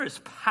is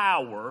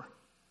power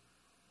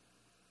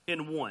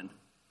in one.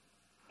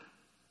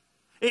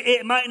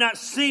 It might not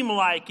seem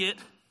like it,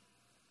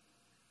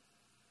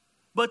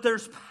 but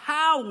there's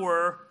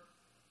power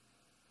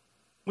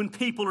when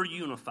people are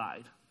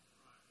unified.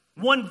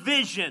 One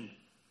vision,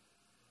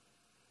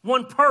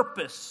 one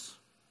purpose,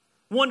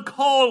 one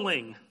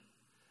calling.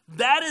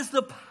 That is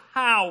the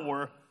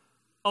power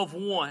of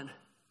one.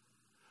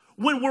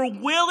 When we're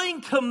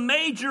willing to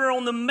major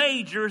on the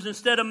majors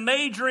instead of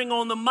majoring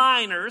on the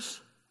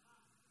minors,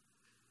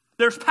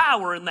 there's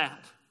power in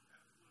that.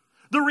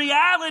 The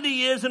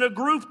reality is, in a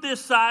group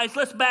this size,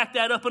 let's back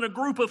that up, in a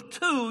group of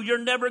 2,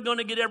 you're never going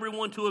to get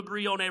everyone to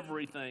agree on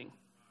everything.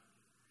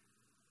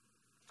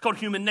 It's called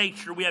human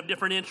nature. We have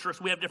different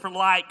interests. We have different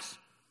likes.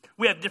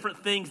 We have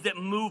different things that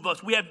move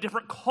us. We have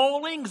different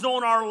callings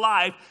on our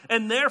life,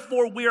 and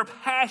therefore we are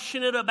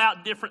passionate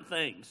about different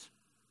things.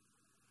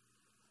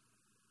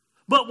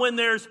 But when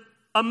there's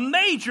a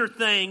major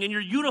thing and you're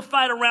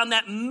unified around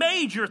that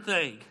major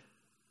thing,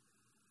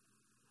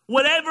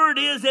 whatever it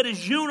is that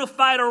is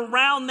unified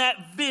around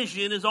that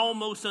vision is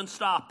almost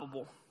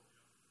unstoppable.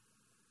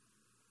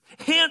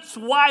 Hence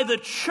why the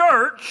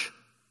church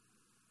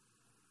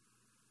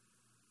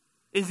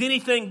is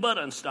anything but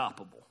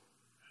unstoppable.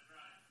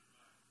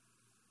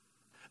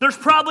 There's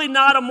probably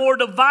not a more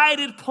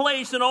divided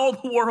place in all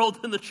the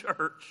world than the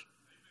church.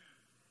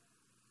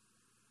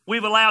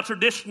 We've allowed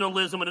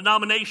traditionalism and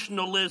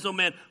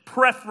denominationalism and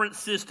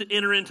preferences to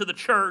enter into the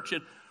church,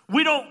 and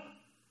we don't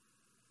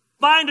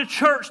find a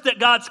church that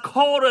God's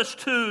called us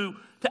to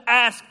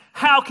ask,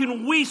 how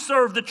can we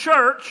serve the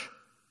church?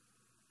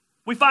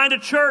 We find a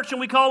church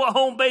and we call it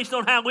home based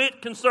on how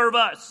it can serve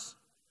us.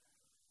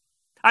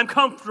 I'm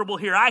comfortable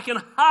here. I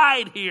can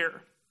hide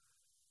here.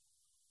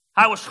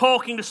 I was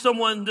talking to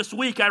someone this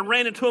week. I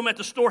ran into him at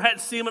the store, hadn't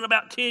seen him in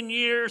about 10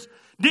 years.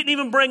 Didn't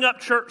even bring up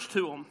church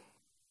to him.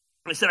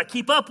 They said, I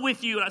keep up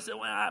with you. And I said,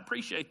 well, I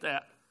appreciate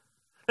that.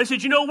 They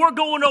said, we're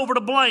going over to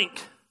blank.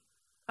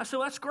 I said,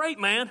 well, that's great,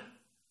 man.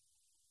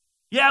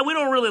 Yeah, we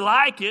don't really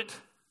like it.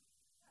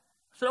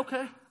 I said,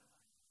 okay.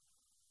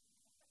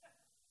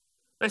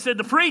 They said,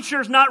 the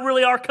preacher's not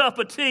really our cup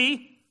of tea.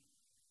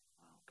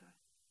 Okay.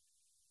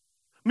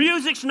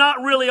 Music's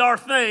not really our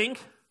thing.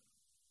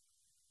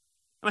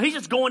 I mean, he's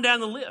just going down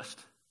the list.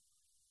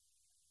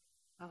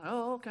 I'm like,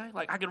 oh, okay.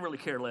 Like, I could really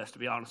care less, to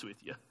be honest with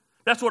you.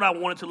 That's what I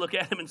wanted to look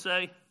at him and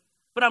say,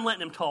 but I'm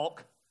letting him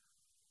talk.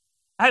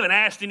 I haven't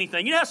asked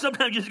anything. You know how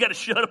sometimes you just got to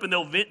shut up and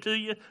they'll vent to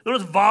you? They'll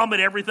just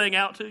vomit everything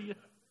out to you?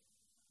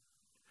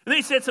 And then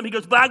he said something, he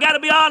goes, but I got to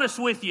be honest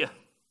with you.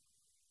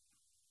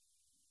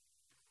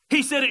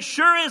 He said, it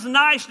sure is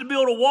nice to be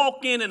able to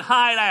walk in and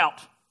hide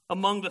out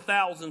among the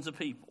thousands of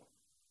people.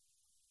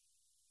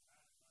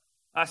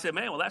 I said,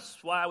 man, well, that's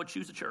why I would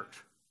choose a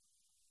church.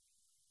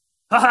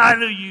 I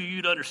knew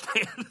you'd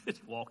understand. He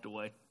walked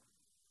away.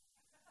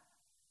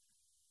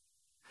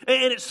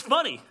 And it's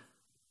funny.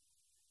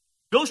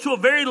 Goes to a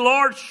very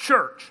large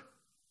church.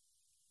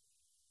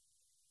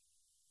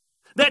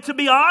 That, to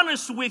be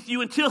honest with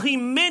you, until he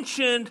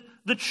mentioned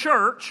the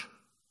church,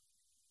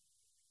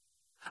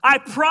 I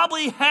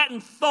probably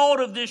hadn't thought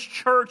of this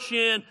church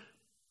in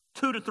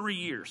 2 to 3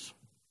 years.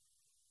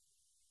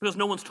 Because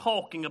no one's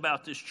talking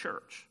about this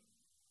church.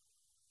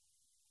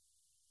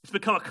 It's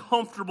become a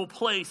comfortable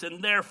place,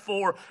 and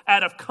therefore,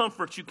 out of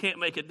comfort, you can't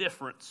make a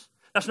difference.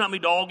 That's not me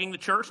dogging the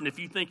church, and if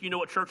you think you know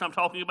what church I'm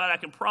talking about, I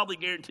can probably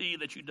guarantee you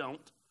that you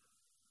don't.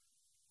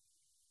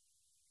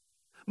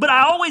 But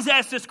I always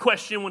ask this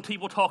question when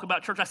people talk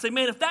about church. I say,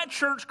 man, if that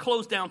church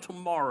closed down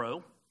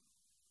tomorrow,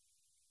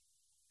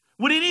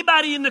 would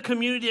anybody in the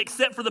community,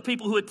 except for the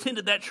people who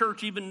attended that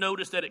church, even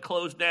notice that it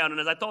closed down? And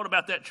as I thought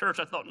about that church,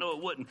 I thought, no,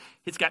 it wouldn't.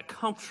 It's got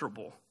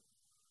comfortable.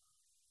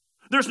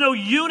 There's no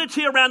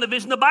unity around the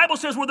vision. The Bible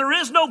says where there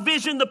is no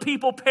vision, the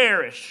people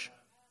perish.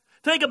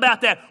 Think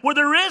about that. Where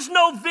there is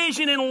no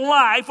vision in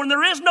life, when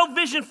there is no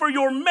vision for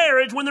your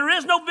marriage, when there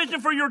is no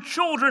vision for your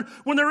children,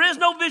 when there is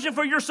no vision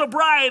for your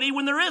sobriety,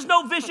 when there is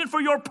no vision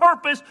for your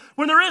purpose,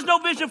 when there is no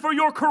vision for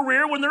your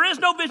career, when there is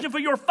no vision for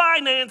your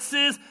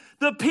finances,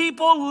 the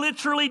people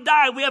literally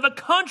die. We have a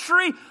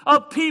country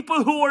of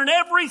people who are, in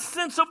every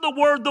sense of the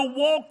word, the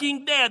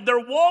walking dead. They're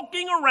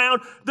walking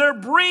around, they're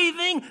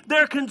breathing,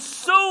 they're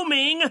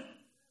consuming,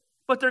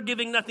 but they're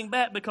giving nothing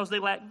back because they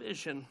lack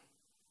vision.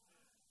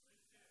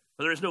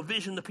 Where there is no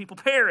vision, the people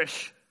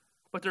perish.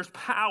 But there's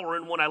power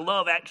in one. I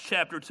love Acts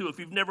chapter 2. If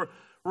you've never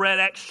read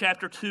Acts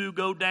chapter 2,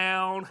 go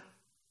down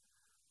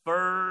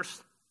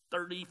verse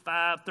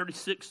 35,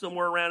 36,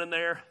 somewhere around in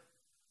there.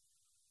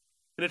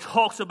 And it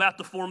talks about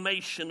the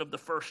formation of the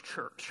first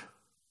church.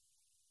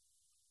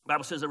 The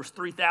Bible says there was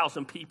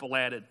 3,000 people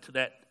added to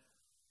that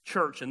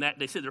church. And that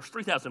they said there was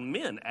 3,000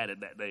 men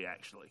added that day,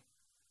 actually.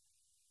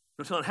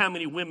 They're telling how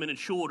many women and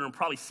children,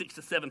 probably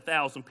 6,000 to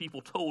 7,000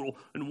 people total,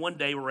 in one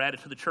day were added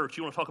to the church.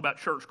 You want to talk about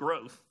church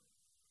growth?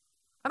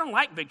 I don't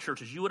like big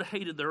churches. You would have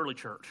hated the early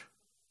church.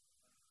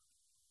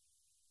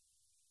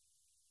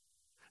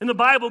 And the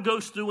Bible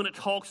goes through and it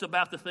talks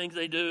about the things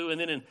they do.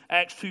 And then in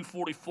Acts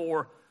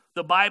 2:44,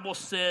 the Bible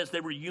says they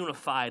were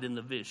unified in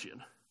the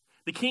vision.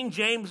 The King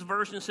James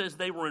Version says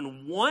they were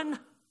in one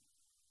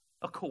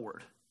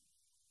accord.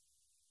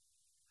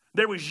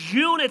 There was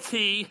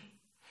unity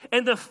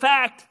in the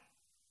fact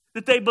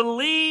that they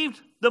believed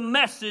the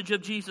message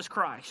of Jesus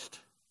Christ.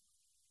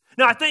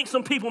 Now, I think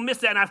some people miss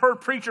that, and I've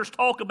heard preachers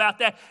talk about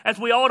that as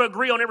we ought to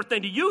agree on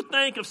everything. Do you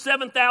think of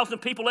 7,000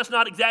 people, let's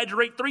not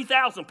exaggerate,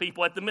 3,000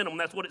 people at the minimum,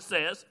 that's what it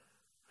says.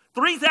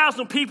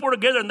 3,000 people were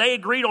together and they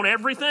agreed on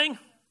everything?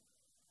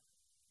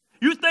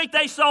 You think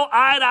they saw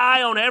eye to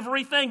eye on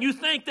everything? You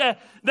think that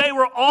they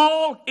were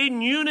all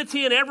in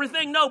unity in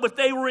everything? No, but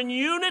they were in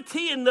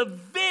unity in the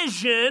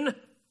vision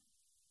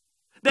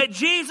that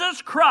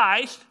Jesus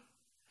Christ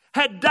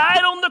had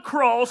died on the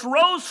cross,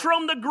 rose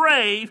from the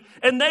grave,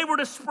 and they were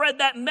to spread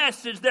that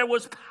message. There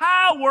was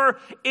power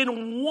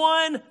in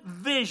one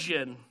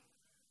vision.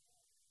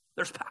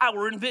 There's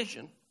power in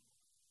vision.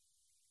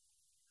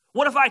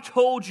 What if I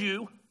told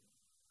you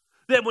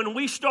that when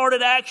we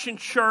started Action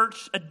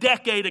Church a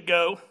decade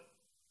ago,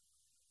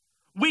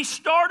 we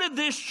started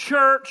this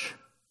church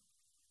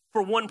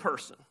for one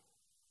person?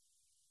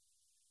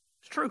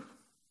 It's true.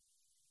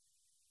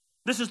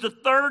 This is the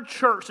third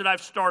church that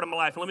I've started in my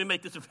life. Let me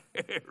make this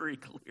very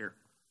clear.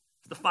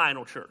 It's the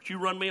final church. You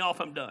run me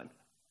off, I'm done.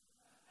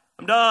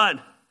 I'm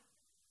done.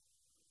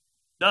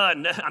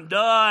 I'm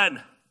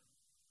done.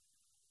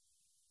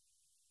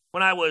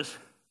 When I was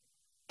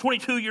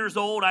 22 years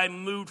old, I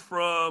moved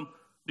from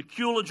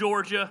Decula,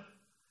 Georgia,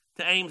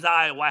 to Ames,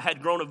 Iowa. I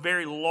had grown a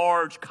very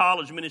large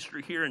college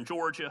ministry here in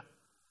Georgia.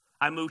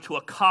 I moved to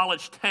a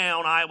college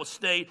town, Iowa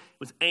State. It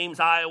was Ames,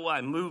 Iowa.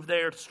 I moved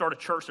there to start a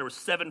church. There were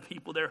 7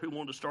 people there who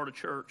wanted to start a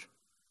church.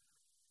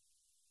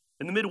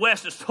 In the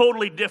Midwest, it's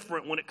totally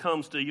different when it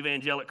comes to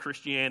evangelical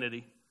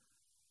Christianity.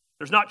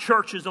 There's not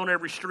churches on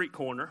every street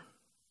corner.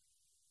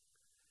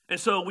 And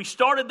so we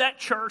started that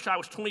church. I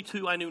was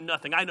 22. I knew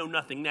nothing. I know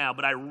nothing now,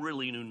 but I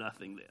really knew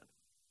nothing then.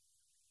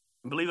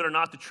 And believe it or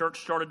not, the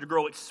church started to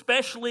grow,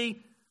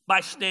 especially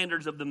by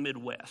standards of the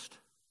Midwest.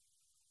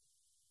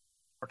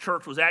 Our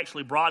church was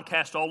actually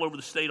broadcast all over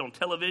the state on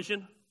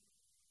television.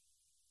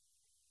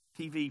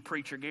 TV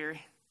preacher Gary.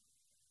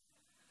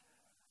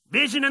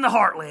 Vision in the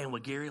Heartland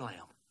with Gary Lamb.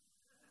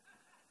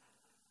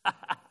 It's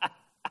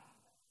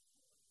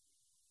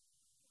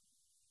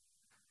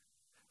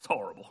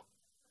horrible.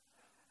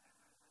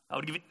 I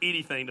would give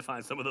anything to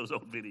find some of those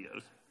old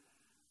videos.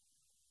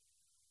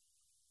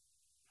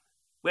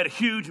 We had a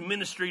huge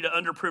ministry to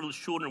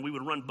underprivileged children. We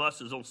would run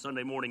buses on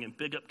Sunday morning and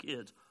pick up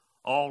kids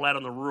all out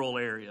in the rural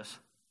areas.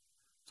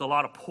 So a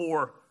lot of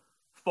poor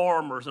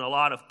farmers and a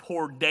lot of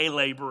poor day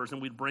laborers,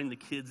 and we'd bring the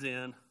kids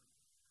in.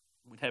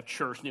 We'd have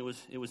church, and it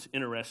was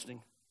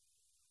interesting.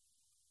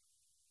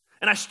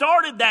 And I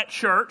started that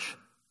church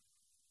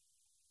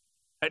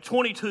at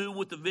 22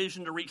 with the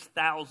vision to reach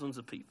thousands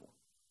of people.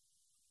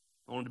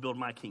 I wanted to build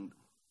my kingdom.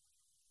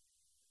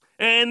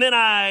 And then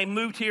I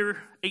moved here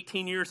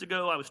 18 years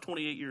ago. I was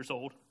 28 years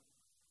old.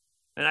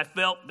 And I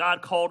felt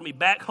God called me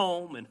back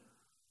home, and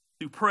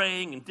through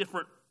praying and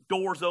different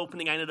doors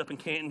opening, I ended up in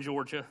Canton,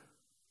 Georgia,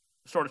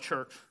 to start a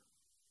church.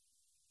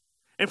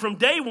 And from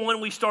day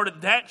one, we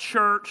started that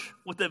church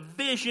with a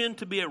vision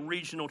to be a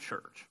regional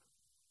church.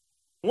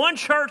 One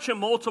church in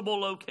multiple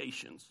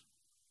locations.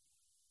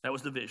 That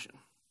was the vision.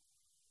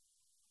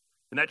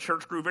 And that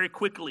church grew very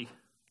quickly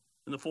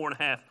in the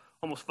 4.5,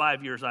 almost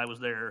 5 years I was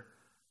there.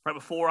 Right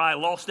before I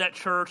lost that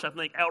church, I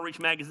think Outreach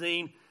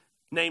Magazine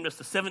named us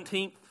the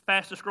 17th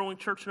fastest growing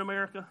church in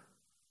America.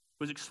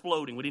 It was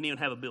exploding. We didn't even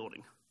have a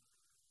building.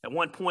 At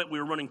one point, we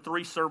were running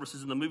 3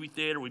 services in the movie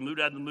theater. We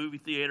moved out of the movie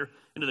theater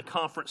into the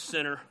conference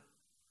center.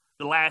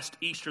 The last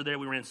Easter there,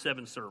 we ran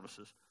 7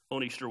 services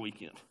on Easter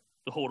weekend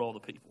to hold all the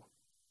people.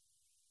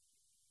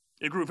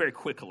 It grew very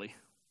quickly.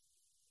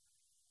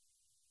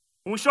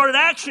 When we started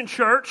Action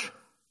Church,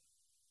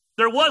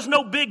 there was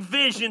no big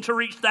vision to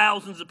reach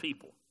thousands of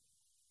people.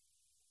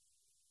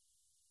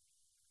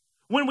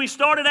 When we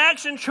started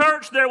Action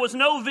Church, there was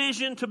no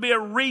vision to be a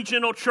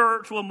regional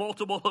church with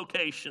multiple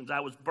locations.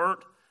 I was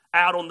burnt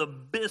out on the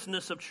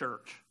business of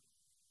church.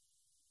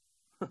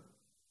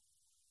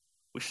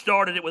 We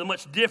started it with a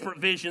much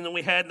different vision than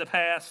we had in the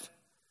past.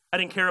 I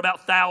didn't care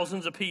about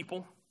thousands of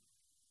people.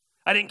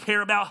 I didn't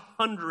care about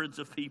hundreds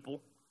of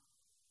people.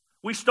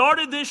 We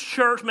started this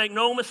church, make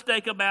no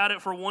mistake about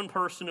it, for one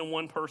person and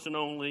one person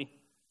only.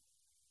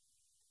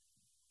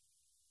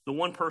 The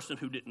one person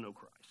who didn't know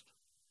Christ.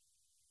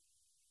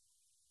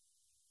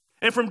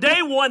 And from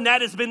day one,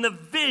 that has been the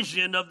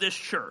vision of this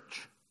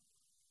church.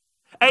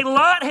 A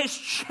lot has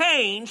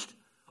changed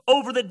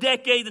over the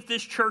decade that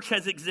this church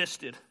has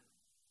existed.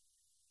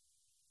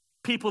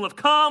 People have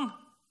come,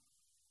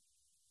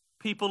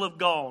 people have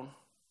gone.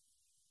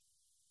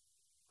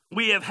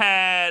 We have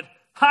had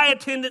high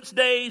attendance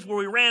days where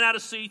we ran out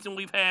of seats, and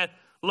we've had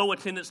low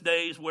attendance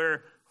days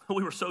where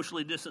we were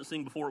socially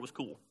distancing before it was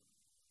cool.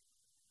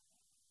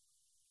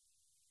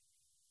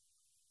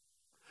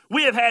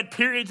 We have had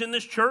periods in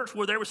this church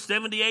where there was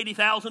 $70,000,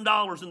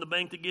 $80,000 in the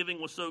bank. The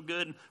giving was so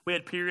good. And we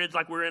had periods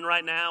like we're in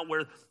right now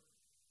where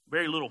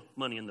very little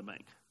money in the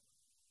bank.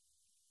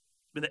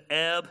 It's been the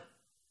ebb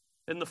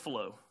and the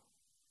flow.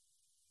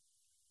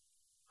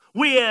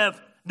 We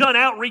have done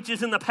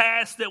outreaches in the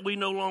past that we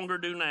no longer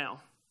do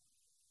now.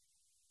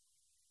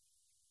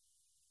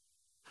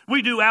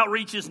 We do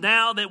outreaches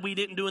now that we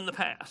didn't do in the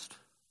past.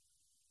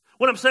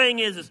 What I'm saying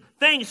is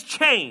things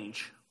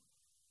change.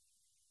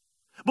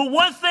 But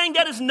one thing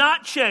that has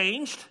not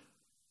changed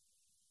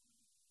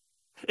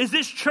is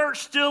this church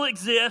still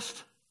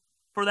exists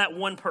for that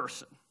one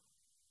person.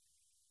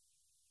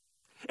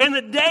 And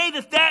the day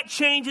that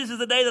changes is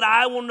the day that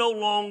I will no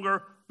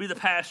longer be the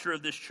pastor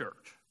of this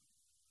church.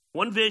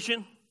 One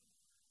vision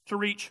to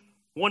reach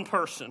one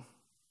person.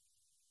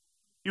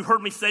 You've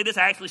heard me say this.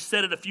 I actually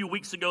said it a few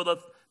weeks ago.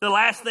 The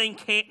last thing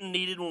Canton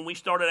needed when we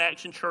started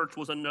Action Church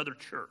was another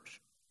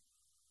church.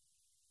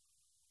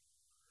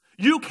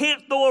 You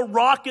can't throw a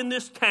rock in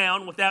this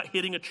town without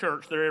hitting a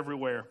church. They're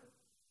everywhere.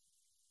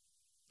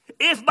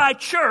 If by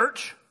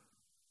church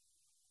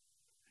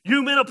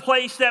you meant a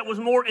place that was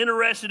more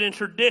interested in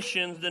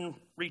traditions than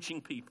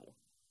reaching people,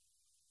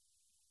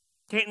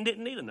 Canton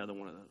didn't need another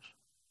one of those.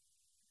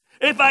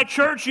 If by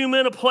church you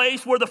meant a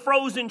place where the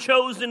frozen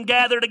chosen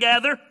gather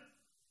together,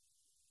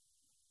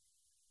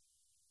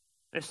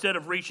 instead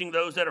of reaching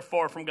those that are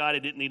far from God,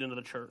 it didn't need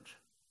another church.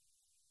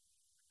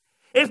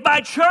 If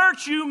by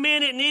church you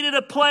meant it needed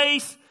a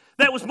place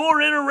that was more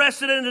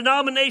interested in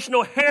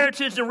denominational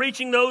heritage than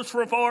reaching those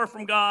from far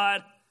from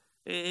God,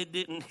 it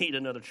didn't need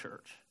another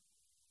church.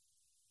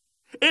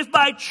 If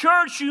by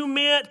church you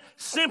meant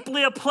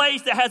simply a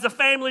place that has a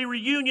family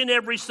reunion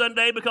every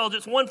Sunday because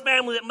it's one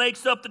family that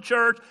makes up the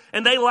church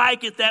and they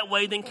like it that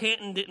way, then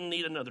Canton didn't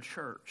need another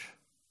church.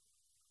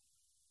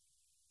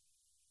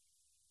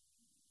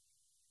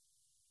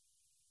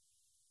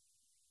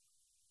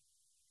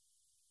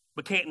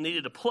 But Canton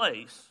needed a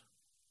place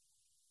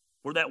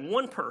where that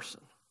one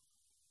person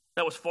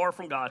that was far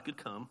from God could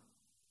come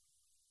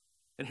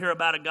and hear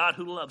about a God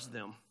who loves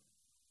them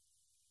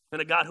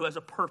and a God who has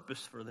a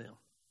purpose for them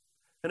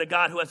and a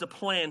God who has a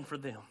plan for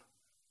them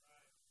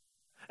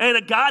and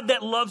a God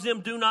that loves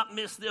them, do not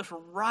miss this,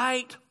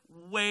 right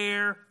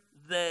where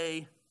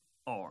they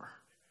are.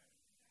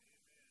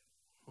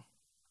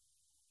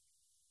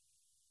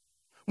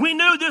 We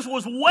knew this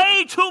was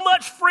way too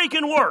much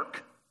freaking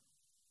work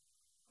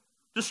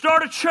to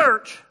start a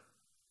church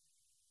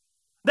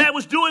that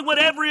was doing what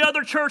every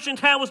other church in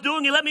town was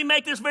doing. And let me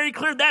make this very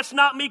clear, that's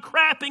not me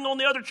crapping on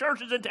the other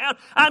churches in town.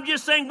 I'm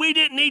just saying we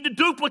didn't need to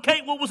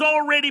duplicate what was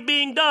already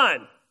being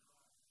done.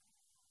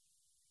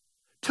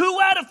 2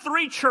 out of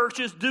 3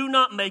 churches do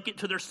not make it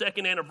to their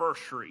second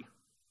anniversary.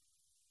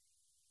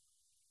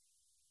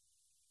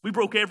 We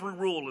broke every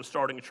rule in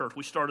starting a church.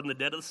 We started in the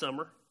dead of the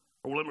summer,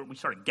 we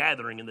started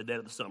gathering in the dead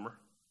of the summer.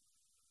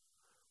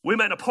 We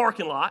met in a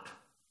parking lot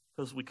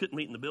because we couldn't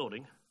meet in the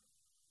building.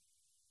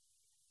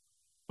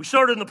 We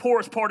started in the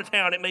poorest part of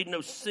town. It made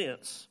no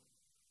sense.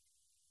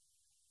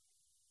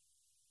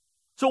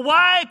 So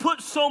why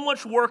put so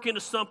much work into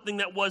something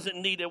that wasn't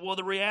needed? Well,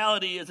 the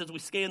reality is, as we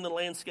scanned the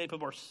landscape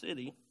of our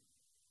city,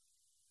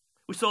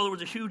 we saw there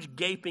was a huge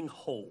gaping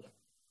hole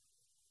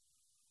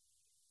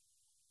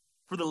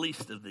for the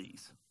least of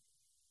these.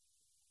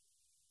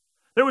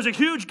 There was a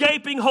huge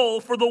gaping hole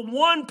for the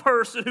one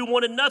person who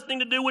wanted nothing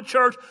to do with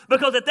church,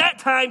 because at that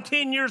time,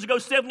 10 years ago,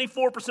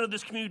 74% of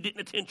this community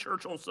didn't attend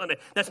church on Sunday.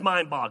 That's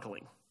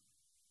mind-boggling.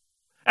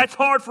 That's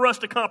hard for us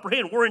to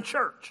comprehend. We're in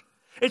church.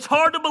 It's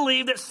hard to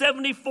believe that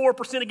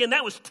 74%, again,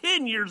 that was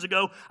 10 years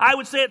ago. I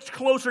would say it's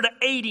closer to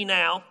 80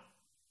 now,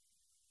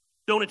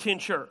 don't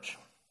attend church.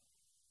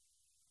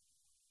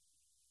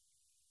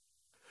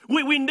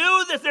 We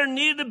knew that there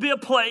needed to be a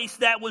place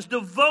that was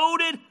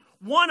devoted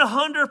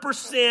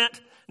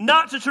 100%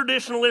 not to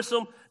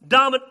traditionalism,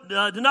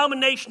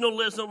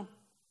 denominationalism,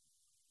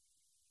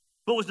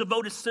 but was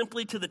devoted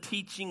simply to the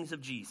teachings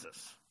of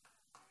Jesus.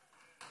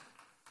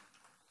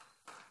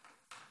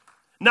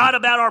 Not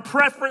about our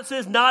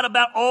preferences, not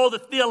about all the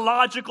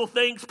theological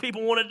things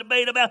people want to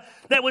debate about.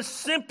 That was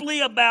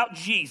simply about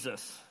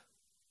Jesus.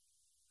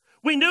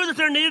 We knew that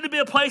there needed to be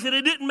a place that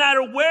it didn't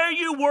matter where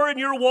you were in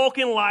your walk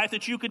in life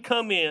that you could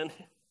come in.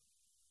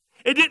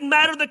 It didn't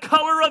matter the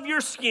color of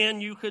your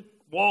skin, you could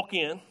walk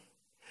in.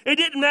 It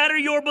didn't matter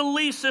your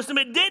belief system.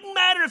 It didn't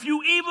matter if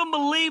you even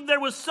believed there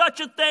was such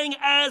a thing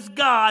as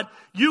God.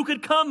 You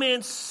could come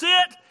in, sit,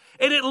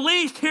 and at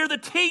least hear the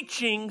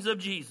teachings of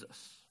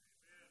Jesus.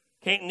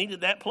 Canton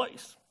needed that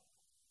place.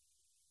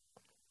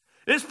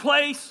 This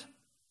place,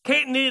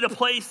 Canton needed a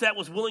place that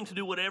was willing to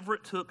do whatever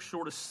it took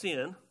short of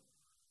sin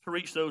to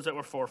reach those that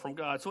were far from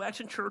God. So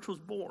Action Church was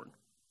born.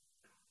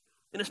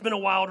 And it's been a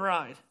wild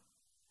ride.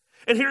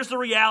 And here's the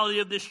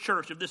reality of this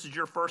church. If this is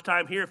your first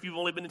time here, if you've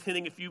only been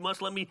attending a few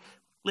months, let me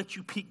let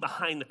you peek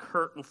behind the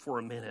curtain for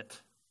a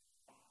minute.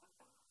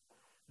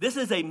 This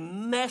is a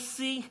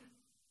messy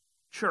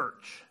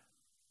church.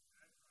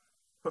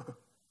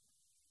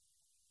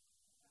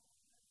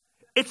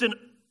 It's an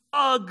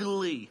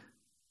ugly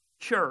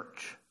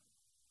church.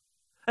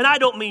 And I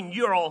don't mean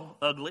you're all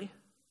ugly.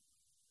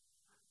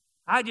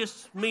 I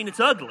just mean it's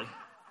ugly.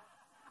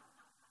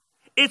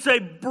 It's a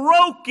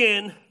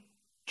broken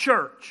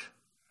church.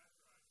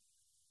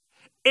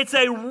 It's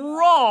a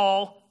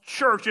raw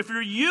church, if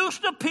you're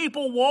used to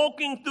people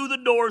walking through the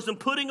doors and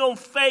putting on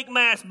fake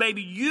masks,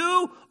 baby,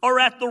 you are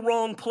at the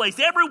wrong place.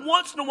 Every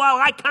once in a while,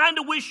 I kind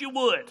of wish you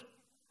would.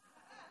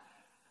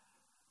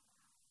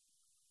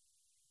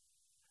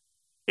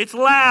 It's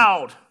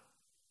loud.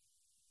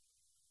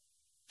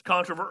 It's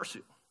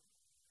controversial.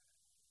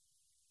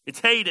 It's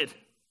hated.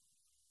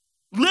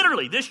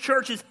 Literally, this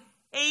church is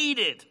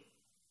hated.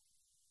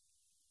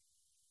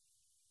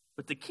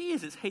 But the key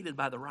is it's hated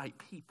by the right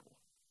people.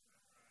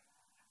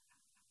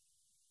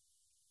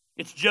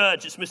 It's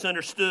judged. It's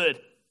misunderstood.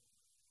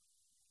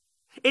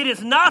 It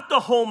is not the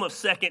home of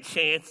second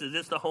chances.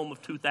 It's the home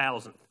of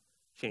 2,000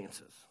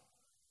 chances.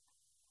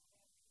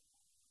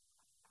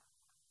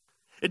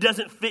 It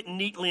doesn't fit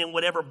neatly in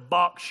whatever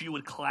box you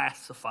would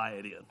classify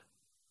it in.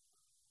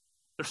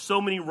 There's so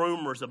many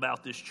rumors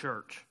about this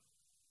church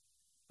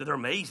that are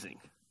amazing.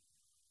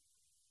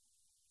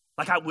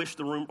 Like I wish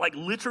the room, like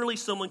literally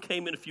someone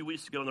came in a few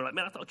weeks ago and they're like,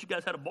 man, I thought you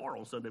guys had a bar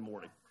on Sunday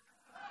morning.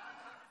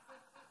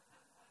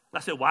 I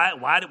said,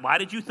 why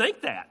did you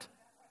think that?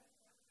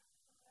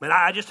 Man,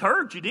 I just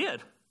heard you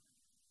did.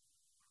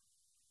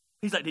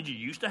 He's like, did you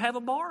used to have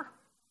a bar?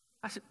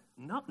 I said,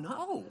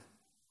 no.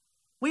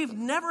 We've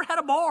never had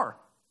a bar.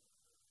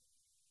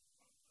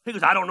 He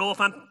goes, I don't know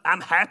if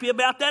I'm happy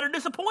about that or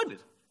disappointed.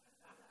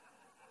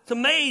 It's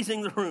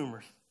amazing, the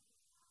rumors.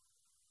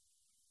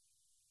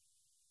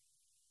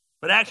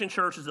 But Action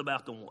Church is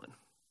about the one.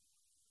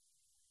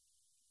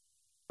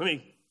 Let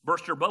me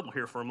burst your bubble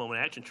here for a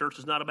moment. Action Church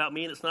is not about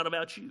me and it's not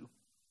about you.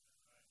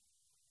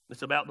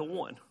 It's about the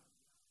one.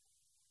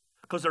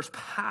 Because there's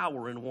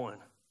power in one.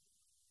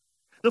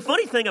 The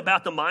funny thing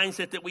about the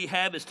mindset that we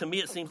have is, to me,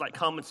 it seems like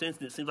common sense,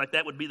 and it seems like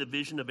that would be the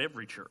vision of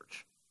every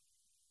church.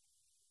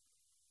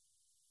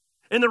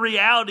 And the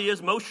reality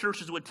is most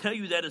churches would tell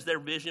you that is their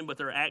vision, but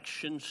their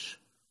actions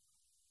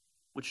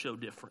would show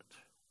different.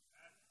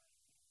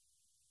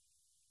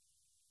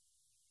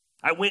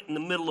 I went in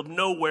the middle of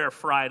nowhere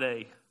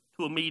Friday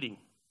to a meeting.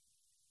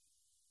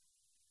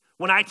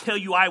 When I tell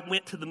you I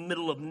went to the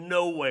middle of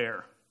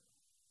nowhere,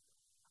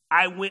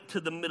 I went to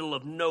the middle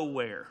of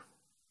nowhere.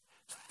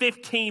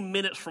 15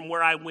 minutes from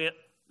where I went,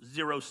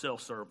 0 cell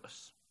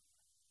service.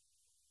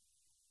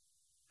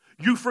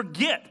 You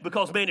forget,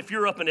 because, man, if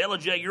you're up in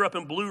LJ, you're up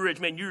in Blue Ridge,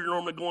 man, you're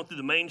normally going through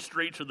the main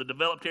streets or the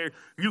developed area.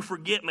 You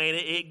forget, man,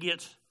 it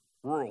gets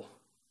rural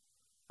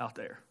out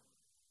there.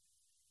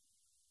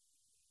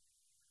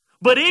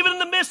 But even in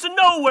the midst of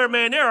nowhere,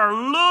 man, there are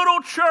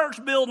little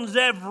church buildings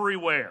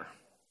everywhere.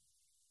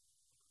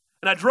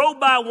 And I drove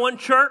by one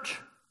church,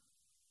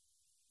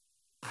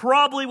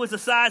 probably was the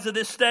size of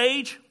this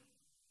stage.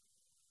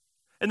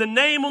 And the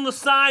name on the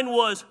sign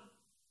was,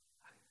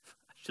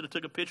 I should have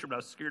took a picture, but I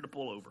was scared to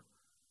pull over.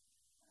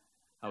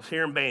 I was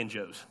hearing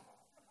banjos.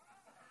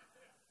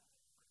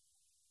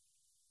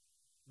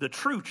 The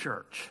True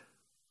Church.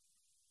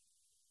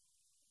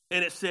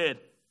 And it said,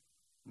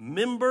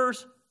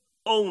 members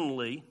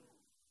only,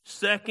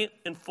 second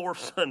and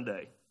fourth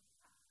Sunday.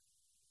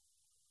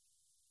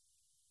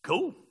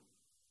 Cool.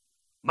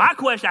 My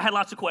question, I had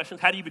lots of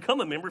questions. How do you become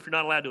a member if you're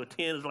not allowed to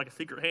attend? Is it like a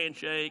secret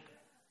handshake?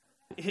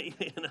 You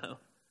know.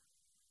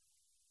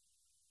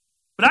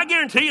 But I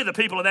guarantee you the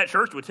people in that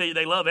church would tell you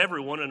they love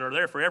everyone and are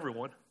there for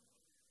everyone.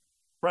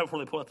 Right before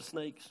they pull out the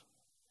snakes.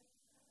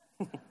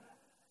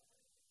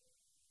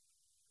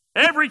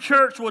 Every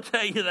church will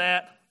tell you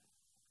that.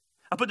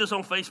 I put this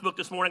on Facebook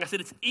this morning. I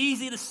said it's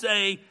easy to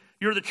say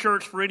you're the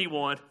church for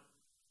anyone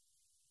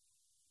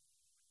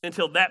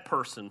until that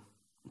person,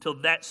 until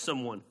that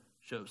someone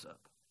shows up.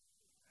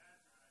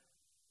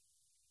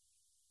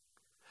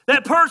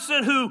 That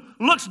person who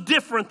looks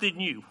different than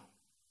you,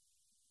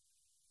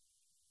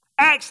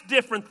 acts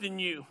different than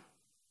you,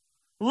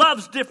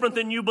 loves different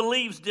than you,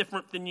 believes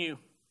different than you.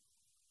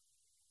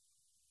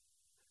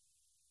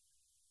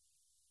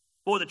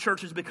 Boy, the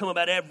church has become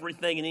about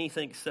everything and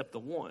anything except the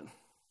one.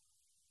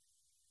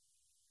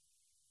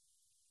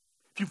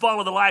 If you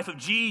follow the life of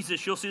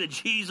Jesus, you'll see that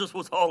Jesus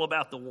was all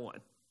about the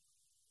one.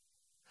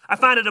 I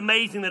find it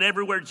amazing that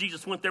everywhere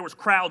Jesus went, there was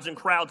crowds and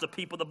crowds of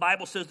people. The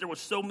Bible says there were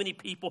so many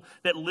people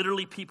that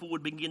literally people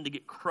would begin to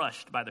get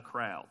crushed by the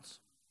crowds.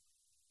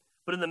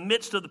 But in the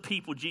midst of the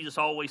people, Jesus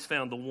always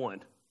found the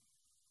one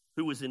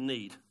who was in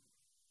need.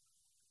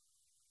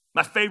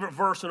 My favorite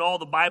verse in all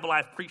the Bible,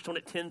 I've preached on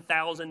it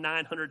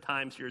 10,900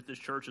 times here at this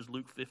church, is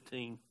Luke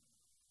 15.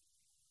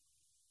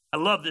 I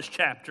love this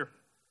chapter.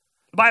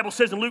 The Bible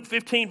says in Luke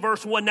 15,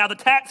 verse 1, now the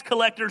tax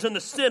collectors and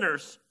the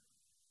sinners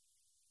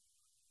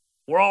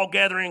were all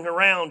gathering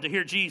around to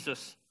hear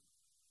Jesus.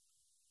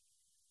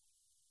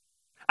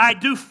 I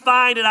do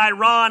find it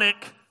ironic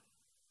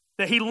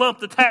that he lumped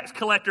the tax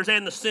collectors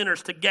and the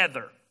sinners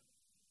together.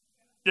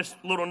 Just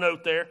a little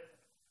note there.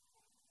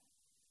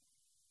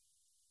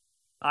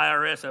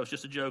 IRS, that was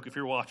just a joke if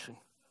you're watching.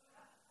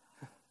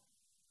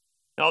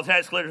 All the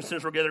tax collectors and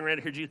sinners were gathering around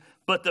to hear Jesus.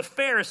 But the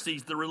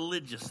Pharisees, the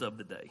religious of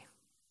the day,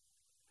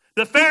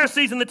 the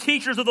Pharisees and the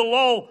teachers of the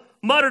law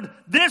muttered,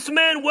 this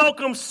man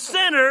welcomes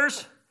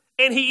sinners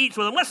and he eats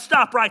with them. Let's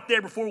stop right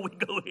there before we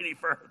go any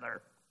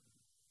further.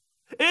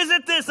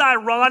 Isn't this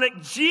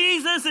ironic?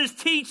 Jesus is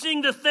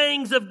teaching the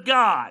things of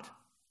God.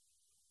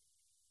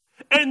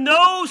 And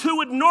those who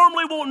would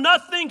normally want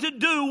nothing to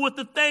do with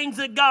the things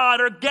of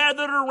God are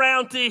gathered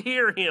around to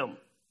hear him.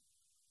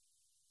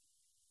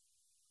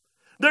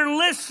 They're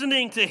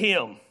listening to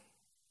him.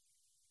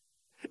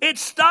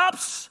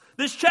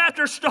 This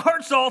chapter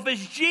starts off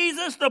as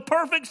Jesus, the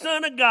perfect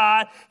Son of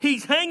God.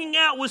 He's hanging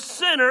out with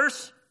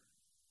sinners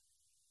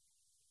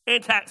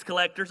and tax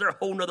collectors. They're a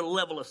whole nother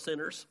level of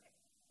sinners.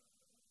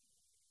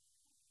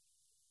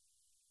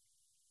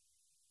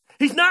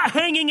 He's not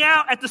hanging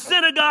out at the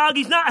synagogue.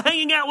 He's not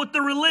hanging out with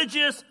the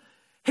religious.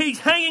 He's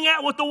hanging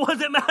out with the ones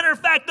that, matter of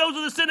fact, those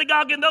of the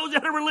synagogue and those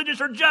that are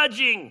religious are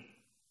judging.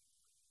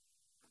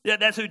 Yeah,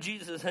 that's who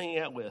Jesus is hanging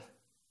out with.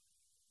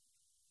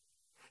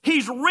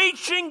 He's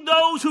reaching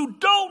those who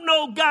don't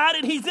know God,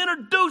 and he's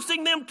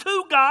introducing them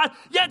to God.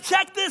 Yet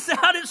check this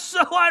out, it's so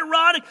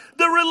ironic.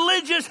 The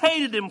religious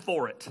hated him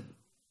for it.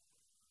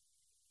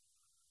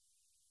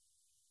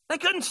 They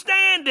couldn't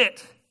stand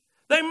it.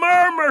 They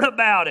murmured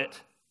about it.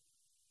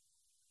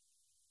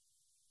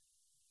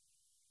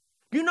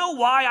 You know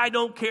why I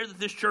don't care that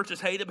this church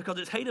is hated? Because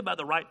it's hated by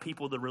the right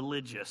people, the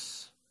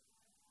religious.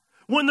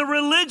 When the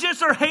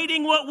religious are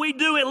hating what we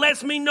do, it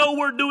lets me know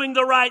we're doing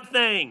the right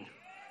thing.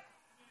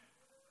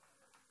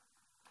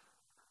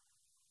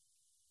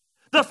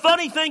 The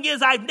funny thing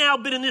is, I've now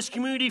been in this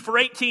community for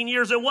 18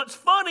 years, and what's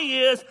funny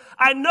is,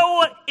 I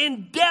know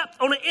in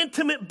depth, on an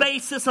intimate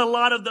basis, a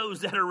lot of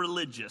those that are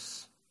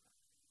religious.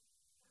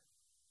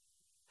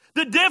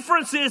 The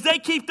difference is they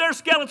keep their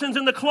skeletons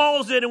in the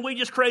closet, and we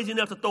just crazy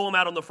enough to throw them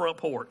out on the front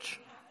porch.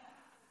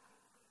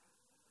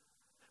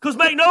 Because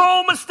make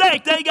no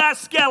mistake, they got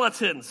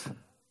skeletons.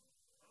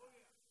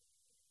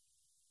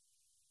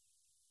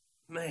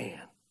 Man,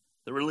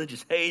 the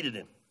religious hated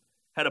him.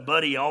 Had a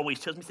buddy always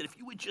tells me, he said, if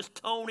you would just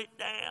tone it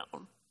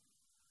down.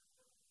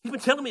 He's been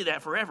telling me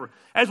that forever.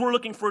 As we're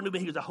looking for a new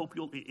man, he goes, I hope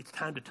it's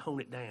time to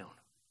tone it down.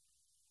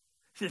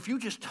 He said, if you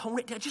just tone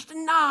it down just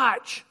a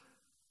notch.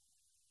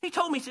 He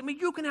told me, he said, man,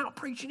 you can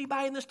out-preach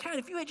anybody in this town.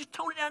 If you had just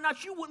toned it down a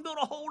notch, you wouldn't be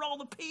able to hold all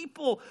the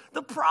people.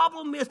 The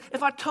problem is,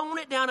 if I tone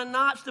it down a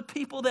notch, the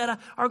people that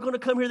are going to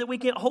come here that we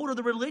can't hold are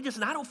the religious,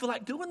 and I don't feel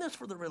like doing this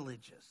for the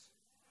religious.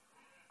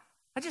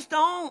 I just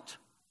don't.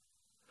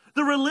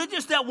 The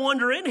religious that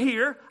wander in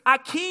here, I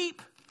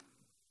keep.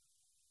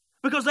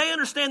 Because they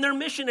understand they're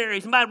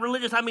missionaries. And by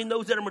religious, I mean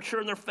those that are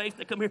mature in their faith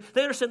that come here.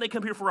 They understand they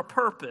come here for a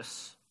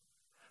purpose.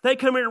 They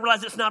come here to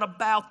realize it's not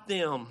about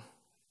them.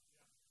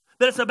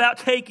 That it's about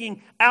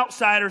taking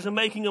outsiders and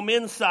making them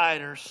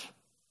insiders.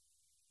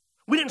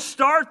 We didn't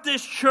start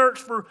this church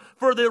for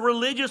the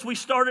religious. We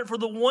started for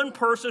the one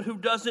person who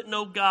doesn't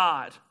know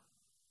God.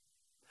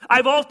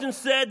 I've often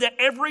said that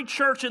every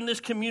church in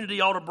this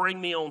community ought to bring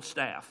me on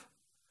staff.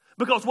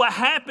 Because what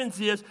happens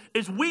is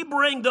we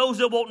bring those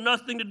that want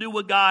nothing to do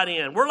with God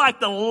in. We're like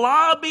the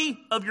lobby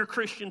of your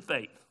Christian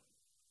faith.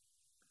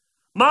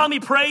 Mommy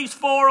prays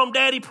for them,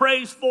 daddy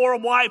prays for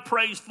them, wife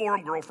prays for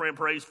them, girlfriend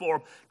prays for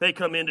them. They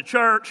come into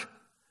church,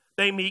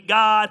 they meet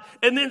God,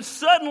 and then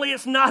suddenly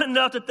it's not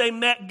enough that they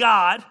met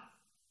God.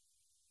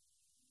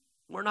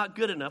 We're not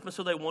good enough, and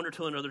so they wander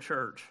to another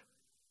church.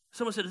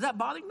 Someone said, does that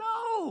bother you?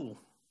 No.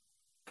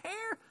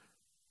 Care.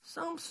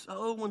 Some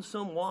sow and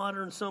some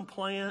water and some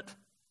plant.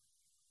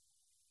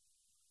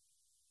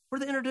 We're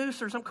the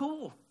introducers. I'm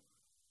cool.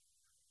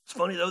 It's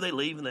funny, though, they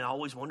leave and they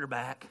always wander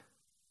back.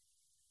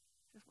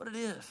 That's what it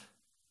is.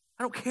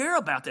 I don't care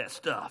about that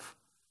stuff.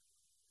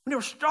 We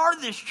never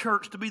started this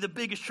church to be the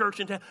biggest church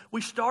in town. We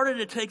started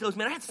to take those,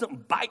 man, I had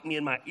something bite me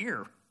in my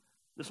ear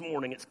this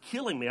morning. It's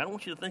killing me. I don't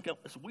want you to think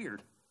it's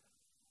weird.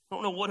 I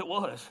don't know what it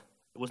was.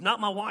 It was not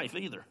my wife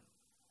either.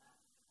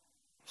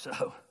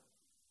 So,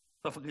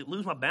 if I could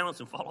lose my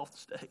balance and fall off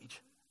the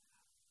stage.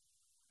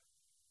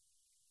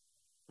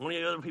 One of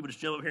the other people just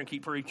jump up here and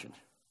keep preaching.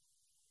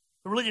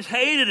 The religious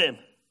hated him.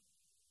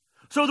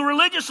 So the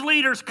religious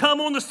leaders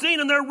come on the scene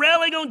and they're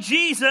railing on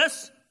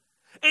Jesus.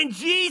 And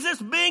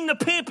Jesus, being the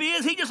pimp he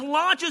is, he just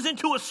launches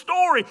into a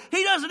story.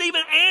 He doesn't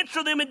even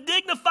answer them and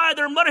dignify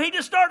their mutter. He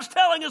just starts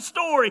telling a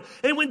story.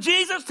 And when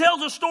Jesus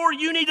tells a story,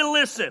 you need to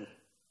listen.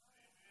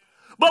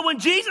 But when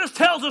Jesus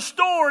tells a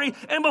story,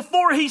 and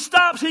before he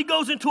stops, he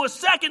goes into a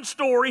second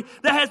story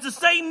that has the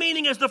same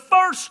meaning as the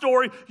first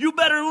story, you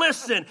better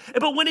listen.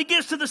 But when he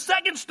gets to the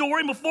second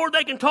story, before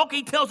they can talk,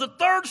 he tells a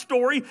third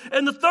story,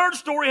 and the third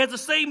story has the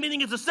same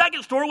meaning as the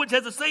second story, which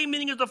has the same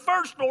meaning as the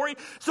first story.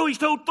 So he's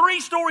told 3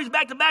 stories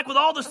back to back with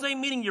all the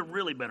same meaning. You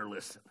really better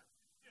listen.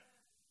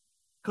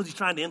 Because he's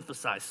trying to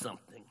emphasize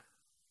something.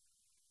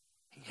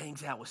 He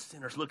hangs out with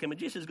sinners. Look, I mean,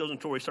 Jesus goes into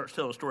a story, he starts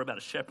telling a story about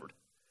a shepherd.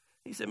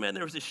 He said, man,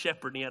 there was this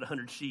shepherd and he had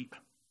 100 sheep.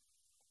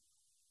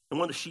 And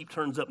one of the sheep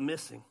turns up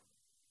missing.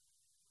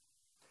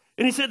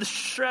 And he said the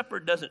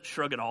shepherd doesn't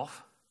shrug it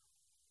off.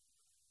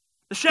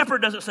 The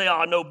shepherd doesn't say,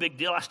 oh, no big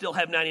deal, I still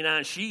have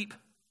 99 sheep.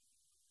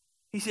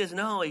 He says,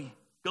 no, he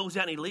goes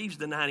out and he leaves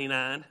the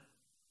 99.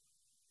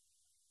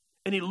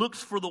 And he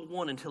looks for the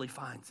one until he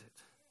finds it.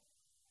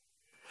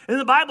 And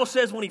the Bible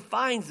says when he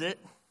finds it,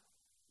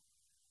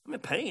 I'm in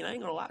pain, I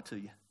ain't going to lie to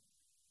you.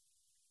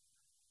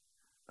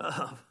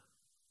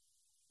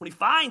 When he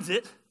finds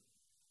it,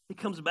 he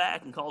comes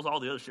back and calls all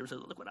the other sheriffs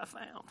and says, look what I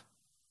found.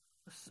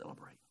 Let's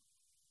celebrate.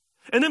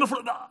 And then before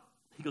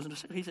he goes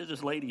into, he says,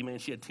 this lady, man,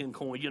 she had 10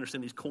 coins. You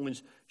understand these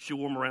coins, she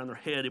wore them around her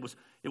head. It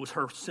was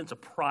her sense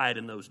of pride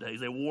in those days.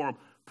 They wore them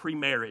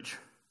pre-marriage.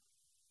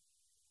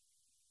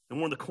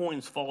 And one of the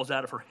coins falls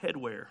out of her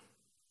headwear.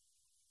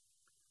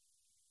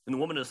 And the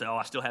woman doesn't say,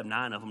 I still have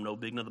 9 of them, no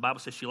big. No, the Bible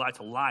says she lights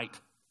a light.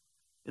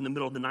 In the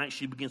middle of the night,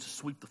 she begins to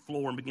sweep the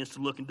floor and begins to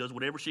look and does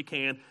whatever she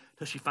can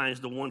until she finds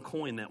the one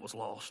coin that was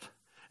lost.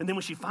 And then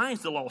when she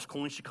finds the lost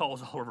coin, she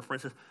calls all of her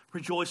friends and says,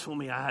 rejoice with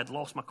me, I had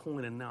lost my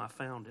coin and now I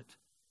found it.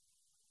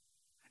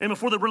 And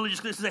before the religious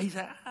he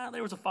said,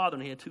 there was a father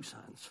and he had 2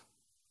 sons.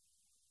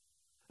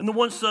 And the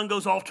one son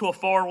goes off to a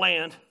far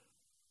land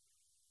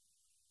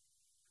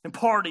and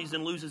parties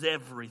and loses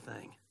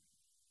everything.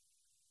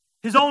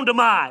 His own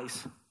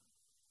demise,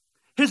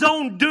 his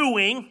own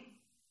doing,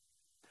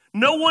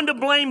 no one to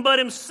blame but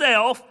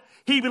himself.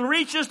 He even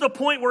reaches the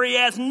point where he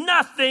has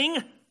nothing.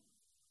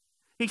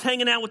 He's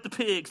hanging out with the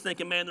pigs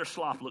thinking, man, their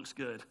slop looks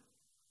good.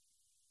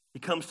 He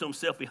comes to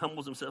himself, he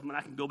humbles himself, man,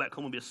 I can go back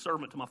home and be a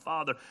servant to my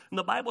father. And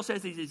the Bible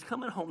says he's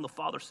coming home, the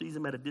father sees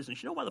him at a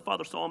distance. You know why the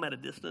father saw him at a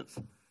distance?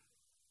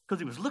 Because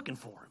he was looking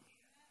for him.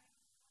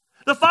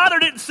 The father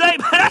didn't say,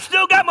 man, I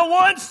still got my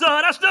one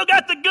son. I still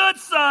got the good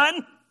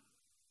son.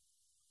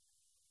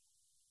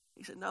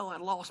 He said, no, I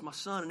lost my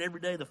son. And every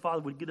day the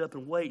father would get up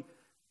and wait.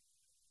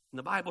 And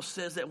the Bible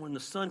says that when the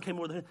son came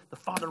over to him, the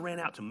father ran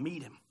out to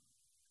meet him.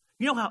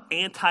 You know how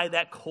anti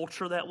that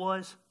culture that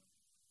was?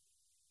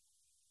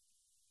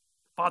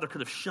 Father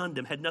could have shunned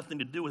him, had nothing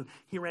to do with him.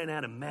 He ran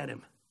out and met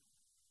him.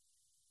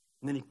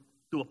 And then he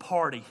threw a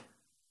party.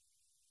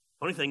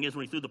 The only thing is,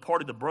 when he threw the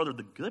party, the brother,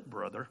 the good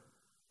brother,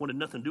 wanted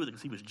nothing to do with it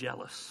because he was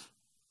jealous.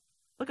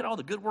 Look at all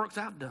the good works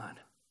I've done.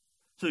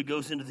 So he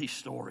goes into these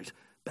stories,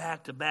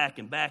 back to back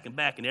and back and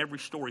back, and every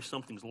story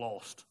something's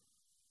lost.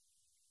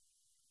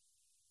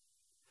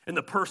 And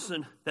the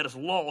person that is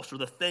lost, or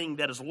the thing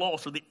that is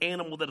lost, or the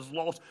animal that is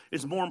lost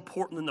is more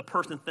important than the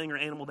person, thing, or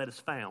animal that is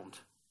found.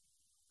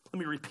 Let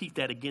me repeat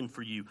that again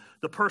for you.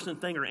 The person,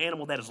 thing, or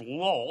animal that is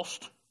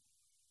lost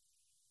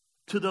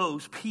to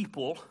those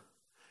people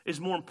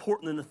is more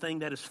important than the thing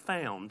that is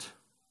found.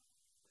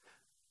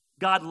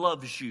 God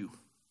loves you.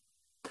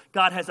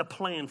 God has a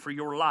plan for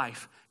your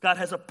life. God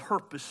has a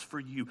purpose for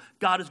you.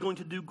 God is going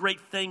to do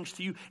great things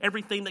to you.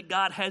 Everything that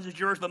God has is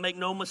yours, but make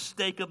no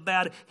mistake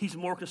about it. He's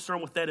more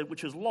concerned with that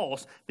which is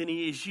lost than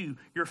he is you.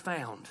 You're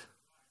found.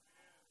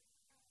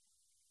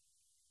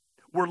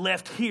 We're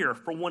left here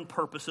for one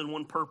purpose and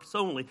one purpose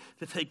only,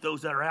 to take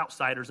those that are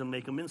outsiders and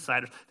make them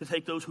insiders, to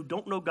take those who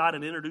don't know God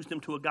and introduce them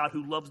to a God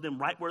who loves them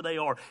right where they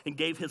are and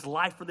gave his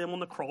life for them on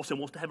the cross and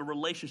wants to have a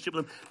relationship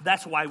with them.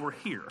 That's why we're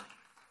here.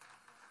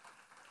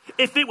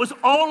 If it was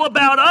all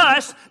about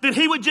us, then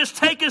he would just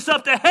take us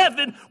up to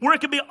heaven where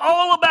it could be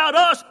all about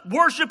us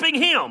worshiping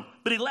him.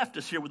 But he left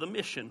us here with a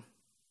mission.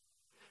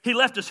 He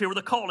left us here with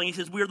a calling. He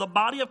says, we are the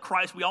body of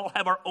Christ. We all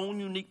have our own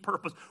unique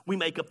purpose. We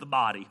make up the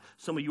body.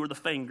 Some of you are the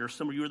fingers.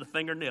 Some of you are the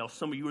fingernails.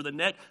 Some of you are the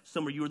neck.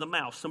 Some of you are the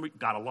mouth.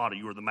 God, a lot of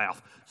you are the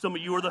mouth. Some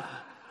of you are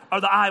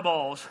the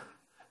eyeballs.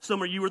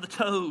 Some of you are the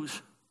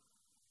toes.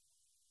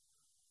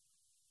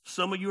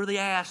 Some of you are the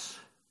ass.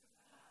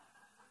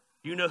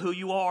 You know who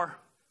you are.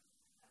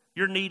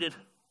 You're needed.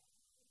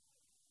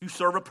 You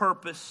serve a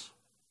purpose.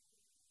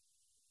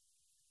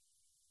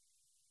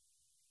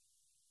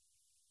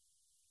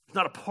 It's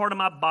not a part of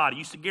my body.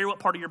 You said, Gary, what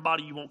part of your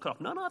body you won't cut off?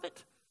 None of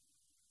it.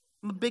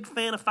 I'm a big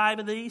fan of 5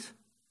 of these.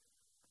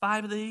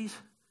 5 of these.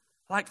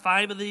 I like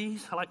 5 of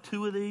these. I like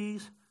 2 of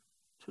these.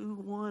 2,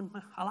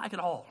 1. I like it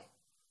all.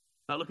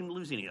 Not looking to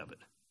lose any of it.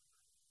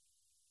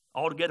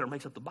 All together it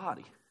makes up the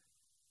body.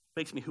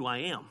 Makes me who I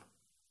am.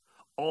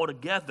 All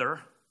together,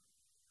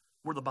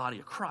 we're the body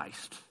of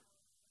Christ.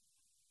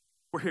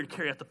 We're here to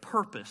carry out the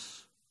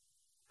purpose.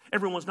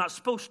 Everyone's not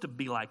supposed to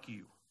be like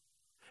you.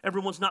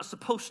 Everyone's not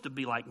supposed to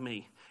be like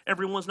me.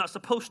 Everyone's not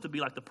supposed to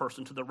be like the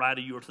person to the right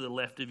of you or to the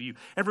left of you.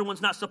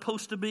 Everyone's not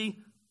supposed to be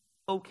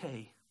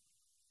okay.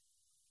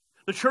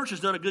 The church has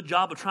done a good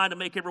job of trying to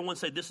make everyone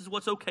say, this is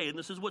what's okay and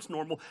this is what's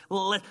normal.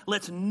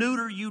 Let's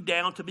neuter you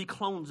down to be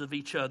clones of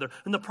each other.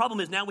 And the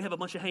problem is now we have a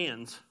bunch of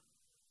hands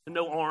and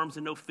no arms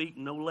and no feet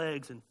and no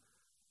legs and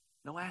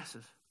no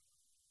asses.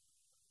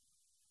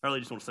 I really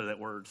just want to say that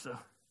word. So,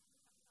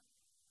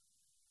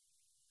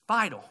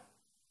 vital.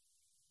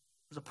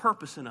 There's a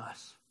purpose in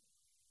us.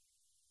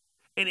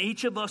 And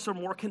each of us are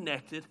more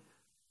connected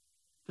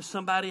to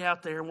somebody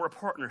out there, and we're a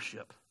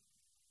partnership.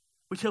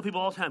 We tell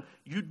people all the time,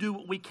 you do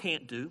what we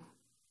can't do.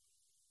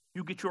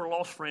 You get your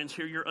lost friends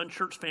here, your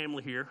unchurched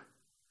family here,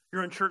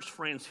 your unchurched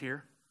friends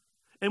here,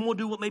 and we'll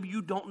do what maybe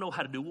you don't know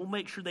how to do. We'll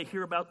make sure they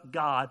hear about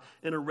God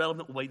in a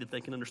relevant way that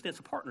they can understand. It's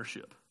a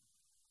partnership.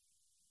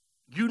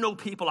 You know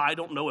people I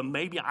don't know, and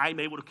maybe I'm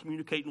able to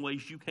communicate in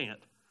ways you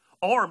can't.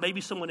 Or maybe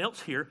someone else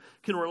here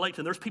can relate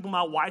to. There's people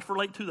my wife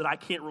relate to that I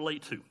can't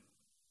relate to.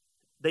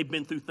 They've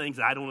been through things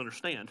that I don't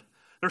understand.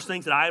 There's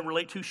things that I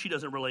relate to she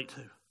doesn't relate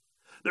to.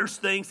 There's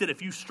things that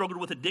if you struggled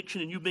with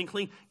addiction and you've been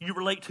clean, you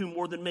relate to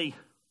more than me.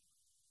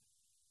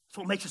 That's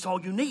what makes us all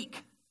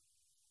unique.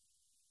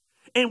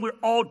 And we're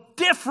all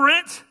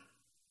different,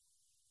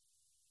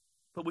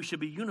 but we should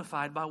be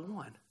unified by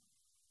one.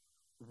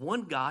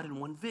 One God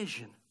and one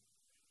vision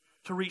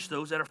to reach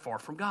those that are far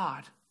from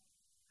God.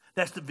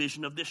 That's the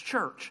vision of this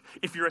church.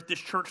 If you're at this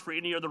church for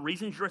any other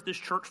reasons, you're at this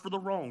church for the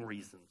wrong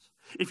reasons.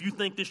 If you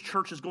think this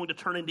church is going to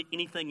turn into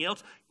anything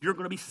else, you're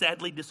going to be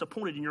sadly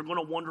disappointed and you're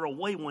going to wander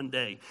away one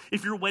day.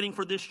 If you're waiting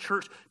for this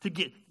church to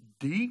get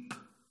deep,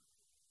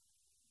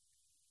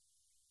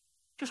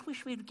 just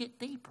wish we would get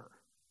deeper.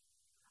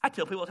 I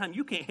tell people all the time,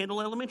 you can't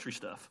handle elementary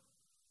stuff.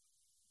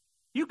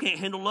 You can't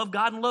handle love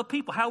God and love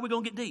people. How are we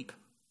going to get deep?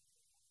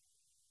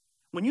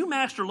 When you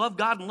master love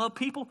God and love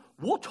people,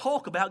 we'll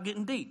talk about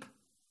getting deep.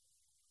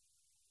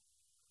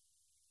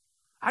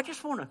 I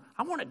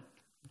want to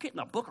get in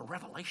the book of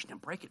Revelation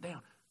and break it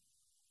down.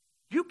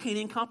 You can't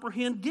even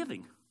comprehend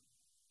giving.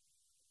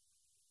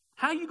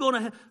 How are you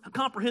going to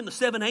comprehend the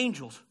 7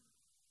 angels?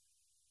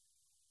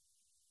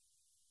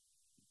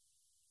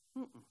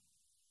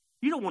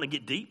 You don't want to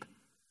get deep.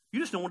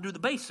 You just don't want to do the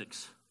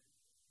basics.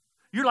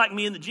 You're like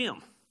me in the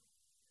gym.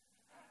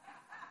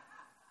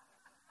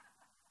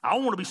 I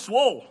want to be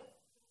swole.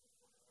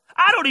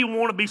 I don't even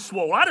want to be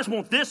swole. I just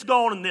want this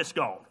gone and this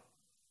gone.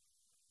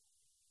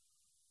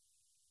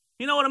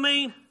 You know what I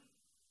mean?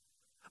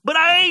 But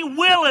I ain't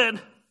willing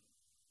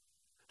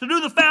to do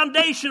the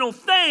foundational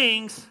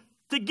things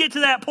to get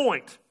to that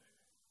point.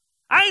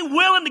 I ain't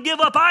willing to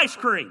give up ice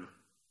cream.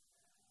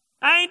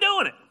 I ain't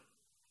doing it.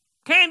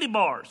 Candy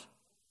bars,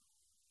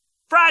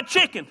 fried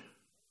chicken,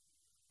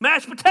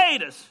 mashed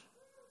potatoes.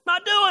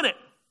 Not doing it.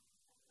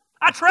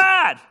 I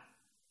tried.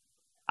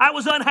 I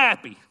was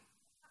unhappy.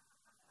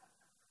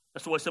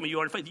 That's the way some of you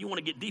are in faith. You want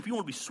to get deep. You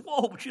want to be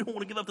swole, but you don't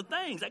want to give up the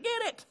things. I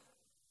get it.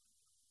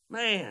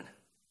 Man.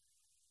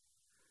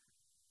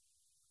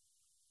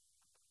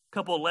 A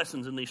couple of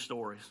lessons in these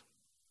stories.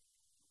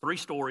 3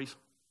 stories.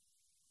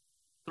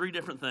 3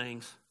 different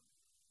things.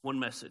 1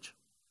 message.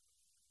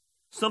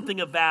 Something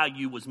of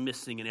value was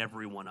missing in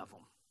every one of them.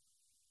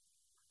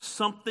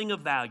 Something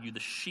of value. The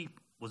sheep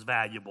was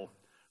valuable.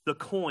 The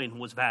coin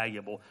was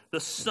valuable. The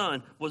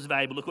son was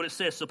valuable. Look what it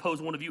says.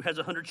 Suppose one of you has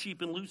 100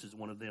 sheep and loses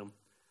one of them.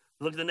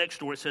 Look at the next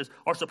story. It says,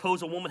 or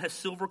suppose a woman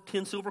has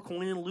 10 silver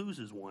coins and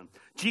loses one.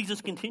 Jesus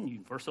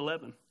continued, verse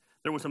 11.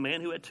 There was a man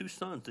who had 2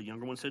 sons. The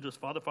younger one said to his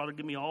father, Father,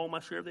 give me all my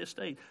share of the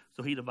estate.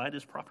 So he divided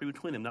his property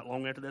between them. Not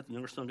long after that, the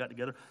younger son got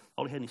together.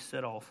 All he had, and he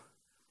set off.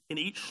 In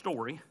each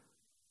story,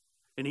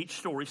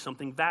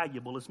 something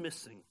valuable is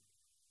missing.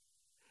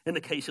 In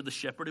the case of the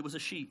shepherd, it was a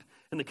sheep.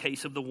 In the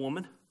case of the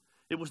woman,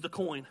 it was the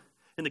coin.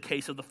 In the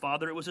case of the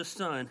father, it was his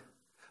son.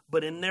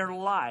 But in their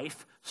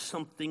life,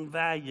 something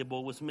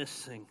valuable was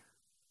missing.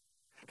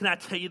 Can I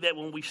tell you that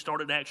when we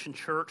started Action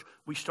Church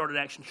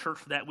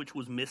for that which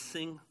was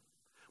missing?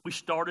 We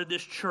started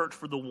this church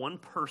for the one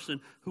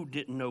person who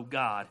didn't know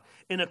God.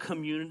 In a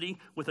community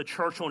with a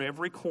church on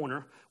every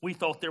corner, we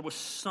thought there was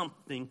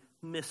something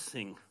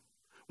missing.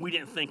 We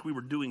didn't think we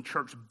were doing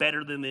church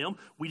better than them.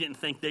 We didn't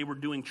think they were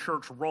doing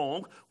church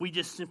wrong. We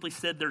just simply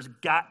said there's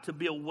got to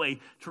be a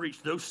way to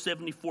reach those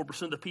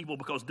 74% of the people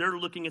because they're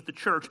looking at the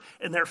church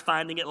and they're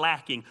finding it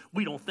lacking.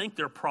 We don't think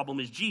their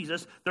problem is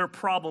Jesus. Their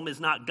problem is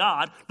not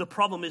God. The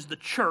problem is the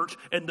church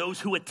and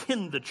those who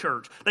attend the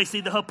church. They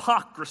see the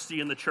hypocrisy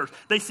in the church.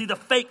 They see the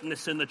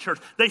fakeness in the church.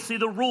 They see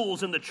the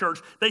rules in the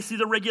church. They see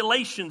the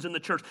regulations in the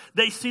church.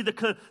 They see the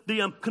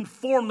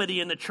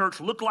conformity in the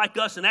church. Look like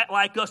us and act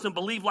like us and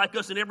believe like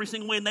us in every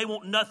single way. And they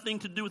want nothing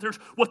to do with church.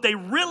 What they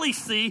really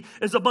see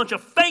is a bunch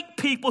of fake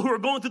people who are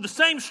going through the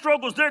same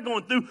struggles they're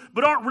going through,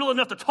 but aren't real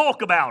enough to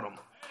talk about them.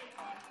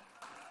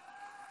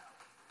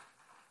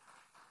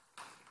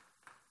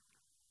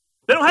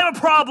 They don't have a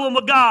problem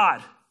with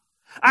God.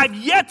 I've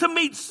yet to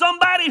meet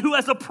somebody who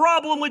has a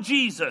problem with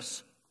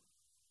Jesus.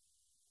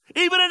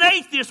 Even an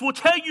atheist will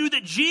tell you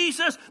that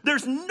Jesus,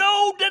 there's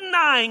no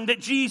denying that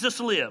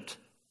Jesus lived.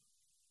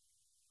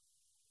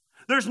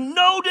 There's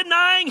no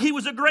denying he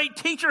was a great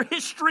teacher.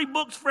 History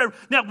books forever.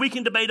 Now, we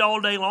can debate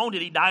all day long.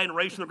 Did he die and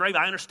raise from the grave?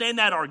 I understand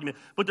that argument.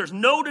 But there's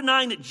no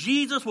denying that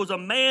Jesus was a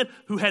man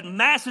who had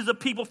masses of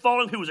people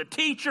following, who was a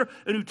teacher,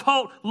 and who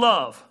taught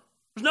love.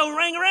 There's no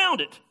ring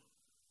around it.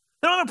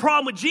 They don't have a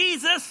problem with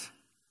Jesus.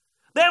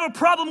 They have a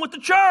problem with the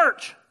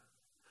church.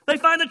 They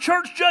find the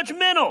church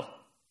judgmental.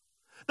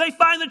 They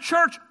find the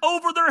church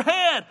over their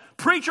head.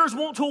 Preachers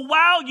want to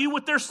wow you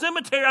with their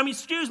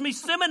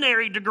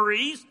seminary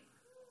degrees.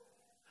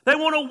 They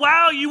want to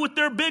wow you with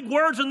their big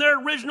words and their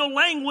original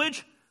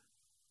language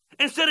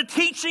instead of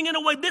teaching in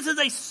a way. This is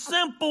a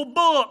simple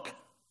book.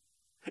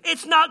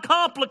 It's not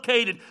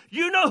complicated.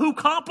 You know who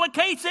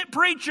complicates it?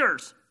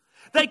 Preachers.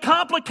 They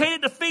complicate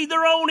it to feed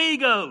their own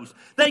egos.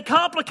 They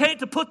complicate it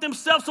to put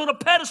themselves on a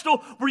pedestal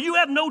where you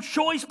have no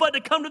choice but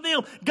to come to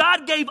them.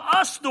 God gave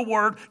us the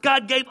word.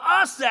 God gave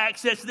us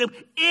access to them.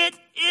 It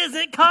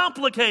isn't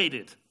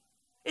complicated.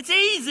 It's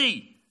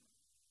easy.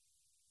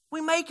 We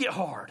make it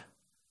hard.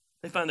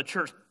 They find the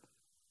church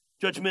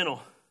judgmental.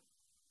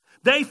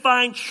 They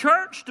find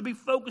church to be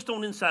focused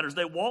on insiders.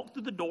 They walk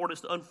through the door, and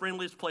it's the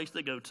unfriendliest place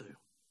they go to.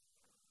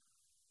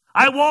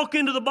 I walk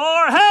into the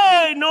bar,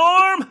 hey,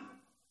 Norm.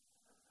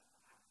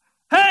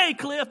 Hey,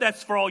 Cliff.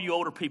 That's for all you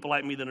older people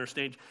like me that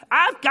understand.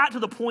 I've got to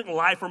the point in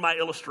life where my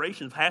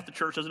illustrations, half the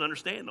church doesn't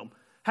understand them.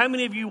 How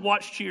many of you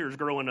watched Cheers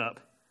growing up?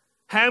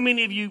 How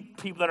many of you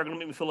people that are going to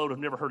make me feel old have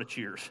never heard of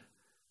Cheers?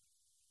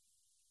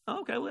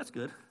 Okay, well, that's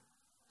good.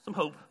 Some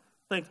hope.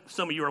 I think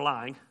some of you are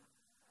lying.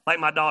 Like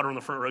my daughter on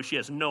the front row, she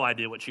has no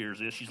idea what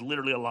Cheers is. She's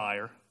literally a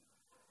liar.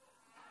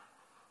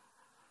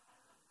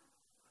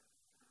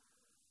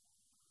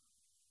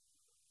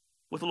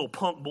 With a little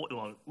punk boy.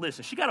 Well,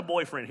 listen, she got a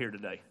boyfriend here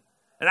today.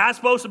 And I'm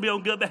supposed to be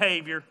on good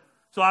behavior,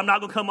 so I'm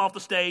not going to come off the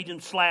stage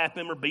and slap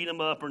him or beat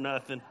him up or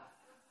nothing.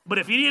 But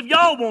if any of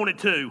y'all wanted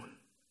to,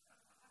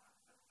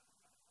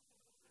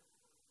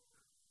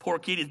 poor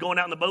Kitty's going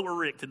out in the boat with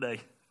Rick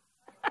today.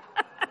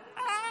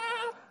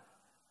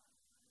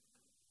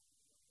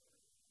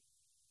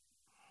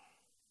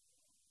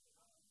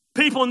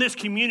 People in this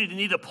community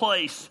need a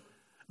place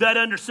that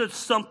understood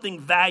something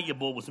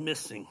valuable was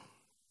missing.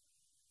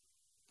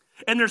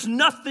 And there's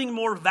nothing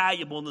more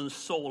valuable than the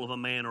soul of a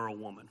man or a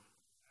woman.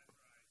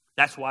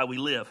 That's why we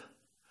live.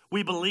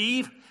 We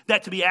believe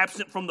that to be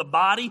absent from the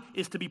body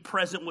is to be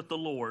present with the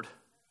Lord.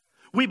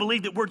 We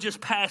believe that we're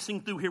just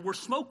passing through here. We're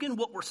smoking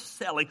what we're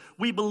selling.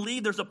 We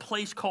believe there's a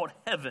place called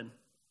heaven.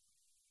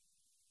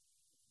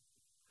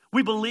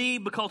 We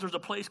believe because there's a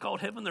place called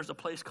heaven, there's a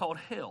place called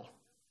hell.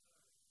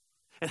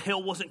 And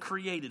hell wasn't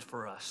created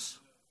for us.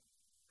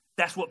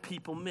 That's what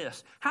people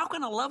miss. How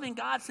can a loving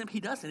God say he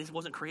doesn't? He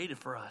wasn't created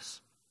for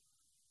us.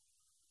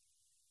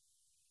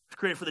 It was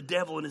created for the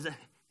devil and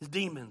his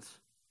demons.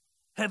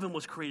 Heaven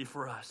was created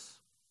for us.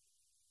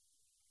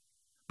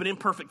 But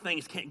imperfect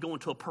things can't go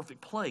into a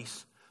perfect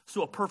place.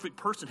 So a perfect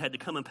person had to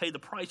come and pay the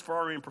price for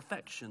our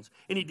imperfections.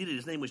 And he did it.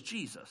 His name was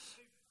Jesus.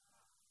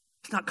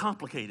 It's not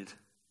complicated.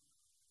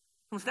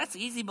 That's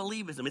easy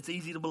believism. It's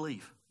easy to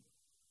believe.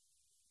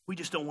 We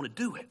just don't want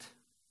to do it.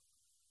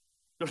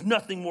 There's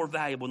nothing more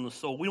valuable than the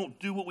soul. We don't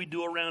do what we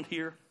do around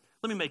here.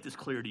 Let me make this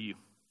clear to you.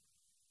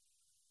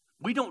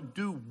 We don't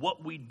do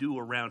what we do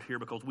around here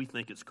because we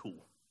think it's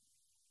cool.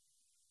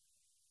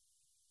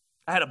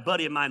 I had a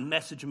buddy of mine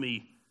message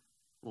me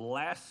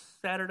last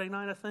Saturday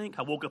night, I think.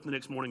 I woke up the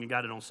next morning and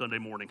got it on Sunday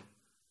morning.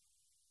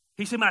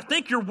 He said, man, I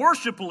think your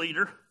worship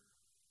leader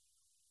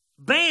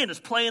band is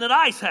playing at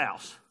Ice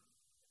House.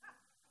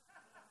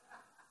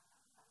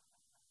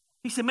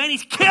 He said, man,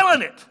 he's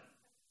killing it.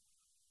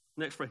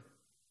 Next phrase,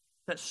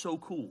 that's so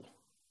cool.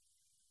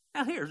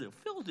 Now here, it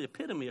feels the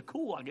epitome of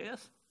cool, I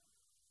guess.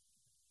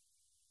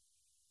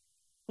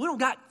 We don't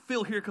got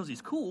Phil here because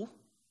he's cool.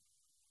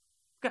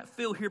 We got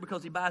Phil here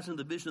because he buys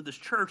into the vision of this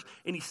church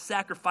and he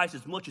sacrificed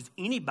as much as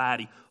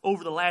anybody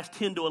over the last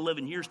 10 to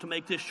 11 years to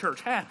make this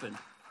church happen.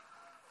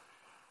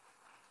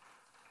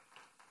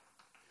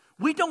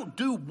 We don't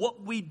do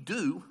what we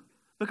do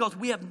because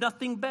we have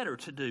nothing better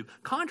to do.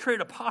 Contrary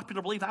to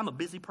popular belief, I'm a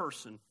busy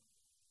person.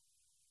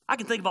 I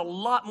can think of a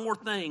lot more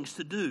things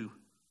to do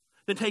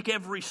than take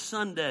every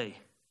Sunday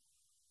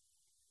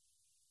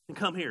and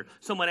come here.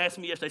 Someone asked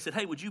me yesterday, said,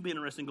 hey, would you be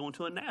interested in going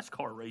to a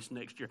NASCAR race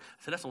next year?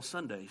 I said, that's on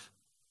Sundays.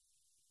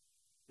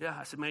 Yeah,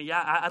 I said, man,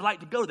 yeah, I'd like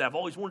to go to that. I've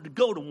always wanted to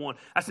go to one.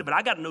 I said, but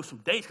I got to know some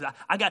dates because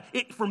I got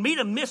it. For me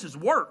to miss is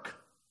work.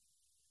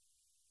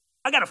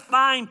 I got to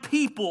find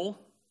people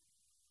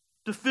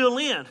to fill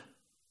in.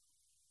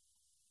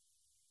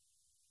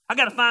 I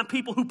got to find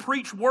people who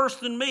preach worse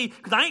than me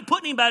because I ain't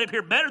putting anybody up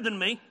here better than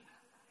me.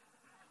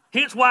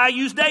 Hence why I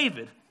use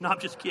David. No, I'm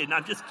just kidding.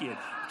 I'm just kidding.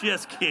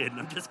 Just kidding.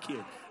 I'm just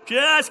kidding.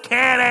 Just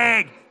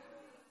kidding.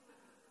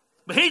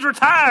 But he's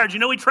retired. You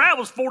know, he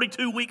travels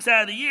 42 weeks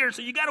out of the year,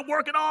 so you got to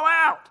work it all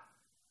out.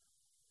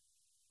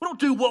 We don't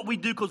do what we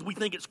do because we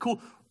think it's cool.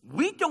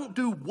 We don't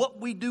do what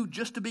we do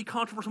just to be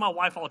controversial. My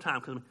wife all the time,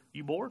 because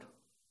you bored?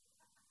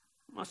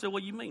 I said,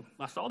 what do you mean?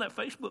 I saw that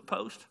Facebook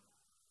post.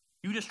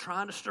 You just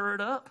trying to stir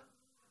it up?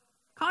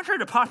 Contrary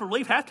to popular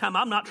belief, half the time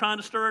I'm not trying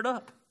to stir it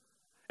up,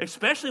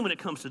 especially when it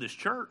comes to this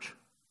church.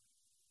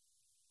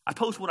 I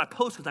post what I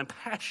post because I'm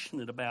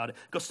passionate about it,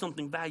 because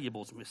something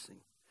valuable is missing.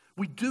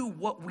 We do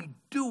what we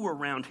do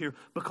around here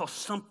because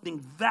something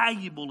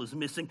valuable is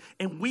missing,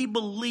 and we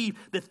believe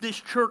that this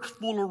church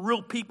full of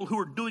real people who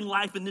are doing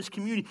life in this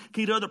community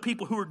can get other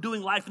people who are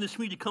doing life in this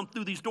community to come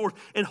through these doors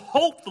and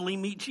hopefully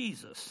meet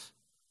Jesus.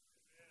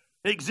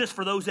 It exists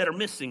for those that are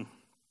missing.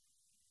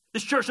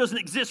 This church doesn't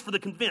exist for the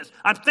convinced.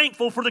 I'm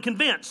thankful for the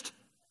convinced,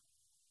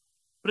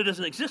 but it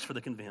doesn't exist for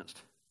the convinced.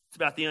 It's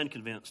about the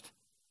unconvinced.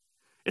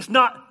 It's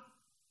not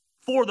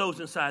for those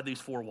inside these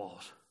four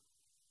walls.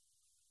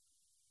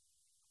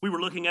 We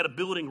were looking at a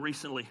building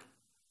recently.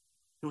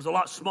 It was a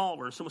lot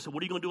smaller. And someone said,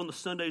 what are you going to do on the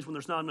Sundays when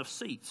there's not enough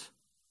seats?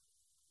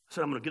 I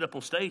said, I'm going to get up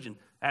on stage and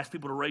ask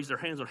people to raise their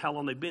hands on how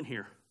long they've been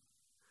here.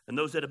 And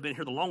those that have been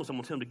here the longest, I'm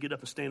going to tell them to get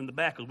up and stand in the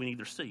back because we need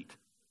their seat.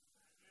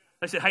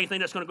 They said, how do you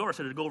think that's going to go over? I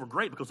said, it'll go over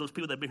great because those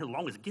people that have been here the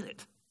longest get it.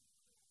 It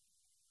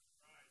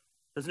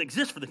doesn't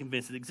exist for the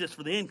convinced. It exists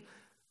for the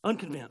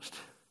unconvinced.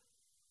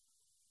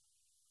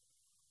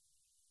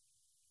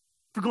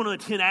 If you're going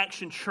to attend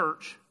Action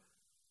Church,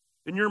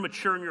 and you're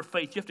mature in your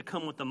faith, you have to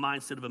come with the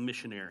mindset of a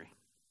missionary.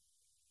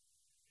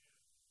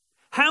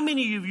 How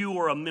many of you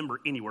are a member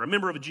anywhere, a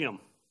member of a gym?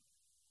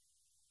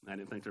 I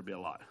didn't think there'd be a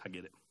lot. I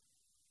get it.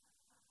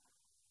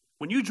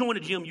 When you join a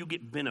gym, you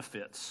get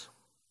benefits.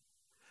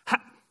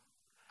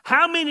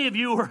 How many of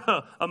you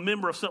are a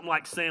member of something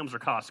like Sam's or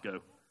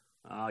Costco?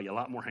 Oh, yeah, a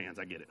lot more hands.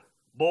 I get it.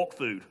 Bulk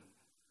food.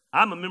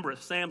 I'm a member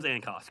of Sam's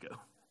and Costco.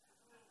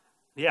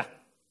 Yeah.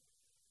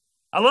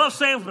 I love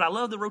Sam's, but I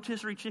love the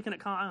rotisserie chicken at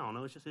Costco. I don't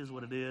know. It just is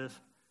what it is.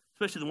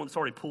 Especially the one that's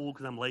already pulled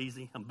because I'm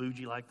lazy. I'm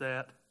bougie like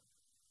that.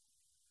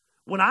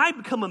 When I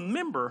become a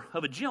member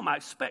of a gym, I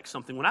expect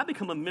something. When I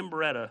become a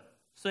member at a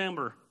Sam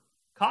or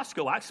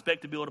Costco, I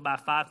expect to be able to buy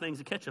 5 things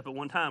of ketchup at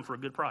one time for a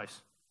good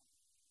price.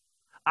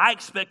 I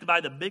expect to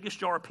buy the biggest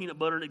jar of peanut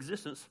butter in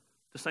existence,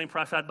 the same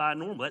price I'd buy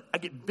normally. I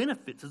get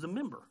benefits as a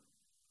member.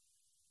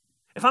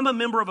 If I'm a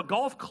member of a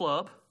golf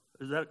club,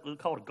 is that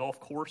called a golf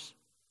course?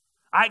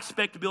 I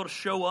expect to be able to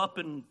show up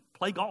and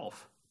play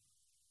golf.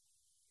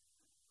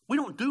 We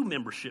don't do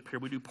membership here,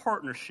 we do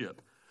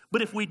partnership.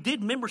 But if we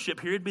did membership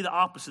here, it'd be the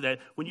opposite of that.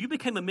 When you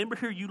became a member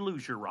here, you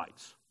lose your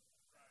rights.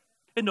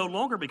 It no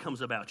longer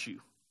becomes about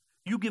you.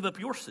 You give up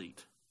your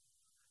seat.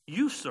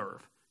 You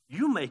serve.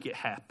 You make it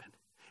happen.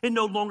 It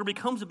no longer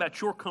becomes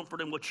about your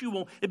comfort and what you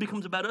want. It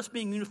becomes about us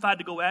being unified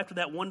to go after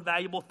that one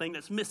valuable thing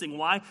that's missing.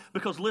 Why?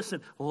 Because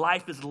listen,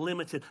 life is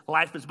limited.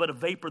 Life is but a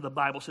vapor, the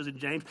Bible says in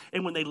James.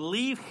 And when they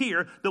leave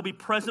here, they'll be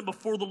present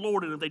before the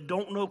Lord. And if they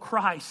don't know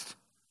Christ,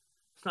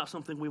 it's not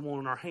something we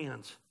want in our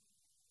hands.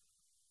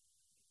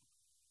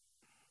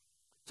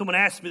 Someone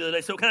asked me the other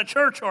day, so what kind of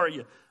church are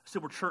you? I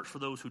said, we're church for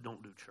those who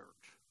don't do church.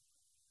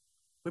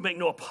 We make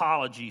no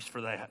apologies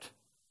for that.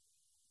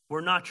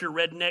 We're not your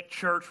redneck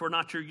church. We're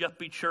not your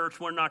yuppie church.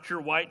 We're not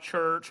your white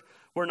church.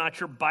 We're not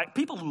your bike.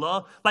 People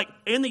love, like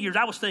in the years,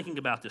 I was thinking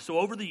about this. So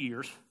over the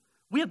years,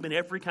 we have been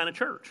every kind of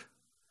church.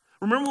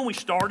 Remember when we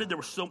started, there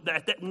was so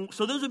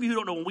those of you who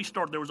don't know, when we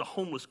started, there was a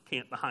homeless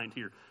camp behind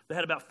here. They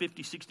had about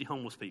 50, 60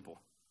 homeless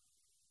people.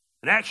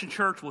 And Action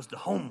Church was the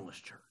homeless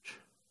church.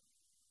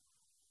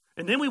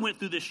 And then we went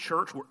through this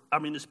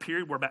this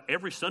period where about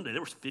every Sunday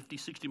there was 50,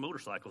 60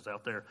 motorcycles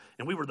out there.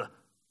 And we were the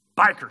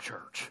biker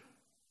church.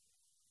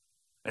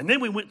 And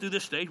then we went through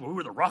this stage where we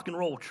were the rock and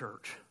roll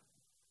church.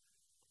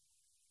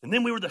 And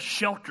then we were the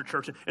shelter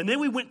church. And then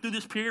we went through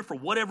this period, for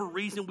whatever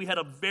reason, we had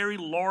a very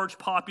large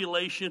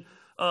population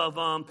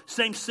of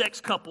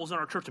same-sex couples in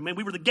our church. And man,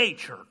 we were the gay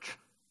church.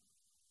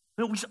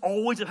 We just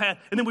always have had,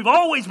 and then we've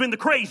always been the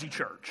crazy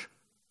church.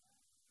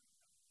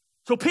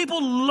 So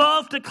people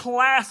love to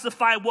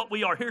classify what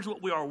we are. Here's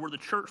what we are. We're the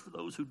church for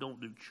those who don't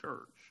do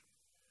church.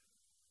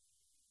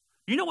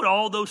 You know what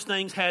all those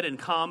things had in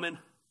common?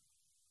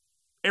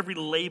 Every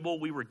label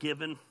we were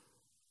given,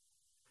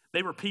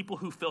 they were people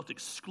who felt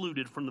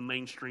excluded from the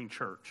mainstream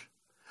church.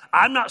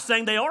 I'm not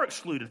saying they are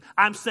excluded.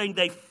 I'm saying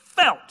they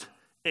felt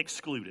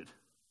excluded.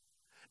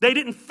 They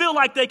didn't feel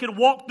like they could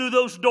walk through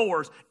those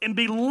doors and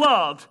be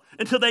loved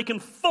until they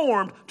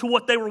conformed to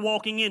what they were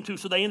walking into.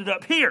 So they ended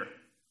up here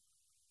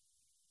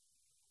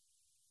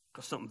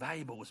because something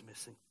valuable was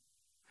missing.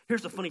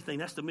 Here's the funny thing.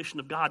 That's the mission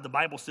of God. The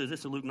Bible says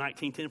this in Luke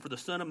 19:10. For the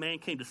Son of Man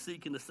came to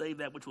seek and to save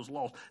that which was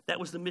lost. That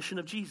was the mission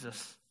of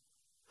Jesus.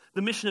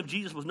 The mission of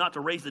Jesus was not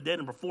to raise the dead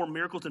and perform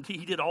miracles. And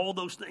he did all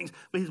those things.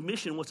 But his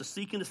mission was to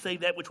seek and to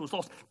save that which was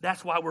lost.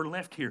 That's why we're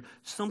left here.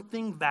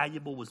 Something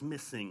valuable was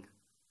missing.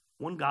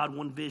 One God,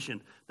 one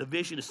vision. The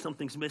vision is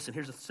something's missing.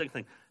 Here's the second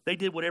thing. They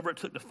did whatever it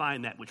took to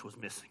find that which was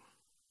missing.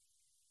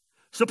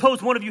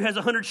 Suppose one of you has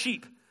 100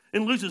 sheep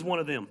and loses one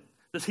of them.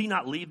 Does he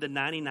not leave the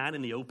 99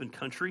 in the open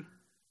country?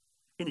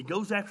 And he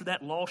goes after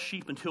that lost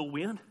sheep until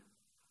when?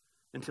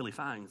 Until he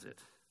finds it.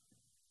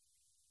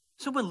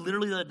 Someone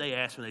literally the other day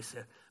asked me, they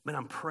said, man,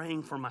 I'm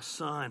praying for my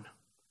son.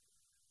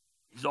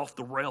 He's off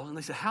the rails. And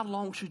they said, how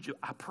long should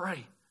I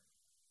pray?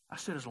 I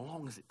said, as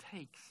long as it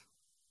takes.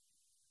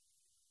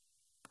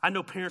 I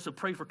know parents have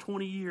prayed for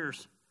 20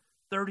 years,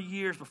 30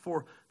 years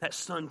before that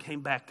son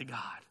came back to God.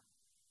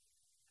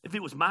 If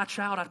it was my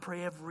child, I'd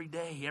pray every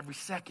day, every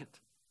second.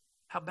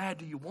 How bad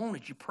do you want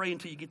it? You pray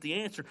until you get the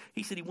answer.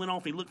 He said he went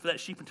off and he looked for that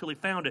sheep until he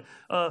found it.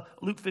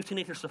 Luke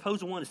 15:8,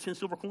 suppose one is 10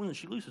 silver coins and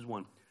she loses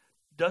one.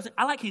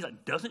 He's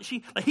like, doesn't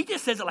she? Like he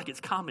just says it like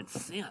it's common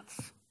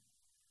sense.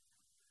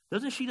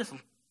 Doesn't she just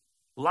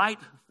light?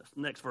 That's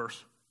the next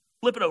verse.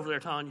 Flip it over there,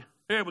 Tanya.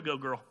 There we go,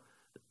 girl.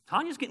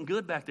 Tanya's getting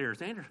good back there.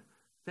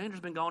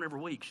 Sandra's been gone every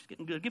week. She's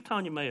getting good. Give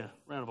Tanya May a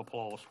round of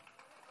applause.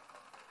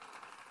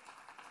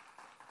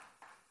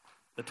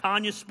 The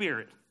Tanya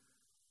spirit.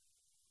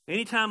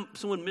 Anytime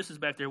someone misses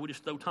back there, we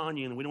just throw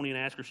Tanya in and we don't even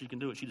ask her if she can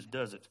do it. She just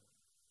does it.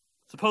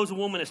 Suppose a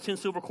woman has 10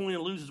 silver coins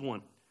and loses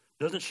one.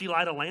 Doesn't she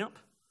light a lamp,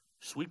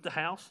 sweep the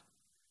house,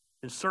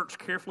 and search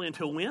carefully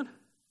until when?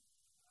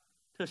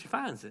 Until she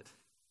finds it.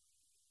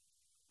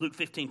 Luke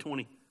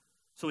 15:20.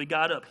 So he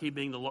got up, he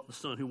being the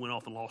son who went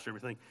off and lost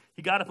everything.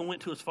 He got up and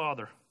went to his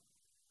father.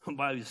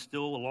 While he was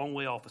still a long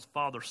way off, his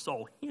father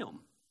saw him.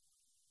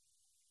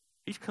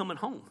 He's coming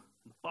home.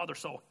 And the father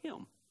saw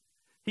him.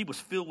 He was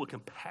filled with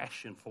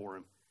compassion for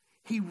him.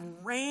 He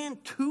ran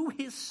to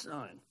his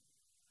son,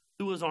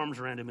 threw his arms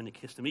around him, and he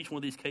kissed him. Each one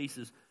of these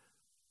cases,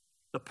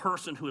 The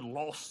person who had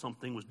lost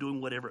something was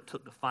doing whatever it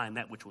took to find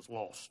that which was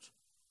lost.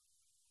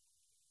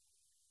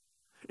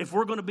 If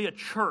we're going to be a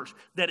church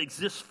that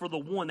exists for the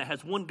one, that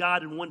has one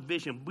God and one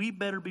vision, we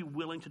better be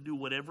willing to do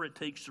whatever it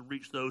takes to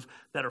reach those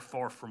that are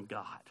far from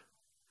God.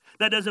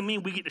 That doesn't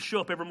mean we get to show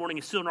up every morning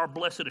and sit on our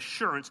blessed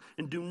assurance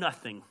and do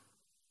nothing.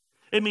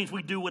 It means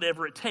we do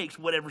whatever it takes,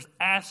 whatever's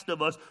asked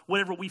of us,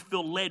 whatever we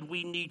feel led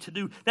we need to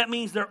do. That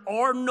means there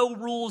are no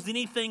rules,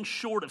 anything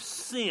short of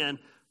sin,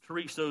 to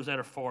reach those that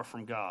are far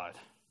from God.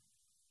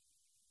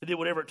 They did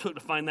whatever it took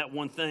to find that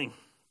one thing.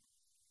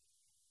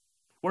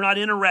 We're not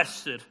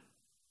interested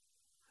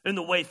in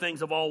the way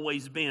things have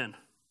always been.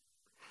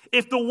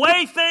 If the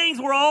way things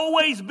were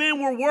always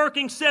been were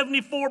working,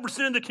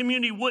 74% of the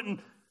community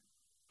wouldn't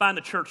find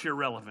the church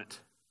irrelevant.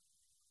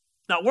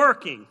 It's not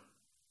working.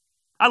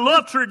 I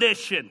love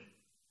tradition.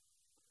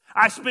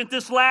 I spent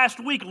this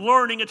last week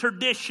learning a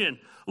tradition,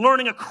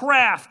 learning a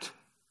craft,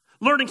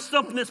 learning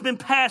something that's been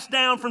passed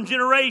down from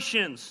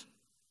generations.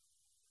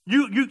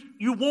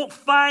 You won't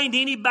find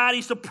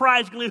anybody,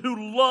 surprisingly,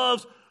 who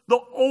loves the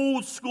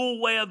old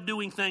school way of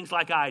doing things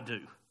like I do.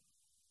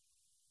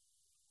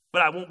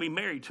 But I won't be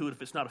married to it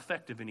if it's not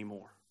effective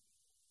anymore.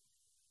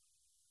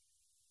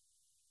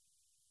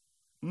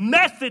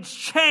 Methods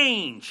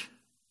change.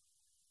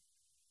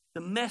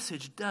 The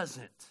message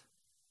doesn't.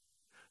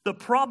 The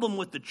problem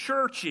with the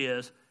church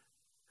is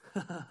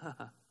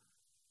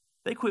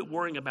they quit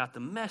worrying about the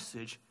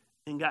message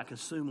and got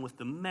consumed with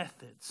the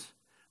methods.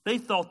 They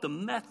thought the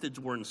methods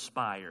were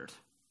inspired.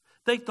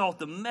 They thought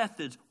the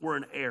methods were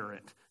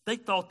inerrant. They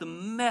thought the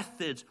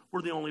methods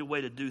were the only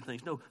way to do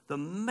things. No, the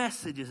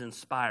message is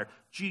inspired.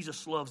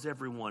 Jesus loves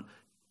everyone.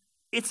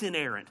 It's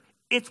inerrant.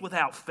 It's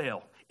without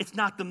fail. It's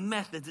not the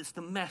methods, it's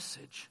the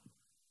message.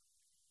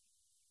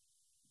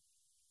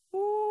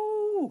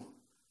 Ooh,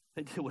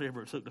 they did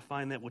whatever it took to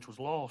find that which was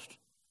lost.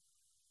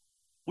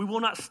 We will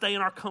not stay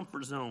in our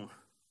comfort zone.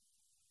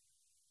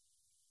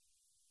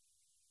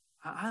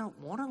 I don't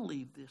want to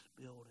leave this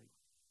building.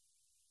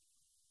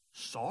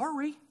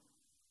 Sorry.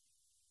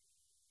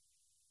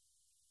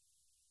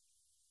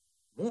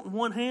 Want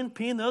one hand,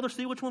 pin the other,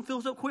 see which one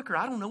fills up quicker.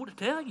 I don't know what to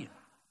tell you.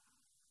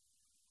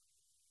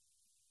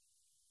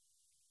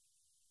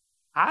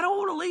 I don't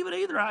want to leave it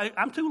either.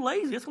 I'm too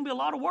lazy. It's going to be a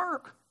lot of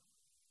work.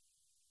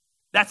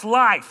 That's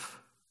life.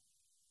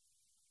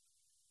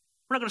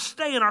 We're not going to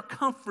stay in our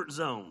comfort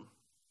zone.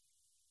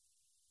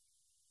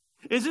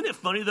 Isn't it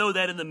funny, though,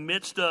 that in the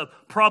midst of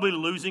probably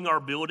losing our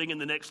building in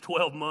the next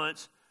 12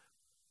 months,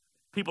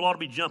 people ought to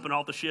be jumping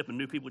off the ship and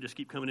new people just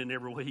keep coming in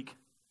every week?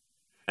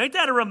 Ain't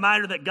that a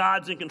reminder that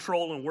God's in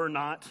control and we're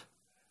not?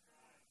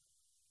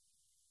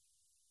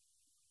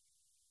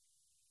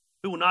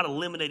 We will not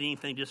eliminate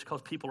anything just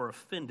because people are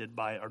offended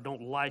by it or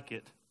don't like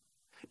it.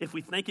 If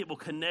we think it will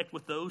connect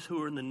with those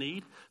who are in the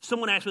need.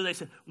 Someone asked me, they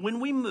said, when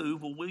we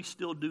move, will we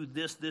still do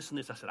this, this, and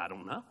this? I said, I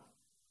don't know.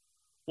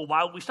 Well,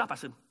 why would we stop? I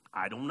said,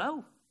 I don't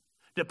know.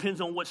 Depends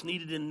on what's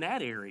needed in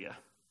that area.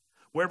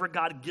 Wherever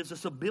God gives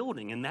us a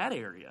building in that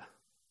area.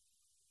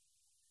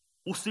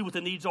 We'll see what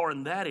the needs are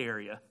in that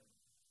area.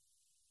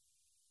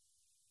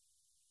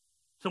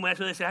 Someone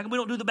asked me, they say, how come we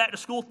don't do the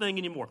back-to-school thing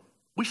anymore?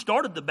 We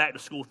started the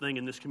back-to-school thing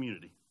in this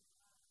community.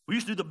 We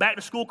used to do the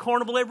back-to-school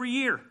carnival every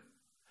year.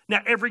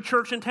 Now, every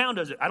church in town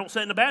does it. I don't say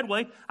it in a bad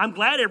way. I'm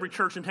glad every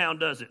church in town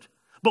does it.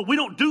 But we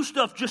don't do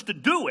stuff just to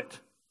do it.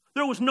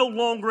 There was no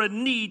longer a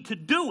need to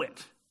do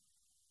it.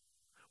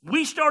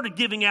 We started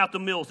giving out the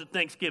meals at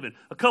Thanksgiving.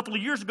 A couple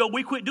of years ago,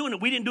 we quit doing it.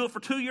 We didn't do it for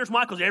 2 years,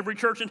 Mike, because every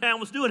church in town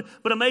was doing it.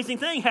 But an amazing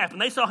thing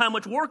happened. They saw how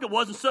much work it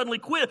was and suddenly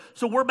quit,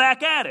 so we're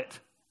back at it.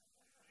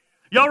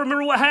 Y'all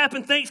remember what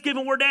happened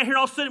Thanksgiving? We're down here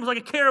all sitting. It was like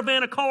a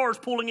caravan of cars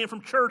pulling in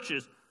from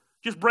churches,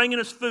 just bringing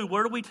us food.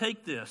 Where do we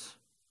take this?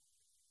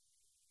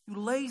 You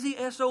lazy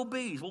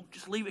SOBs. We'll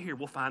just leave it here.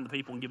 We'll find the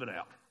people and give it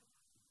out.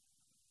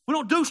 We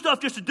don't do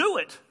stuff just to do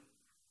it.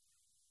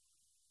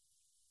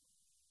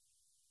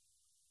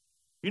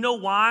 You know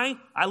why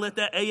I let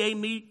that AA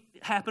meet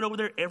happen over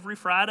there every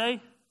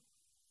Friday?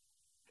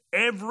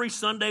 Every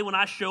Sunday when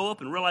I show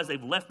up and realize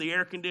they've left the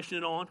air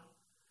conditioning on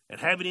and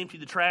haven't emptied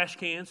the trash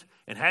cans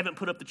and haven't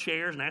put up the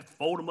chairs and I have to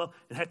fold them up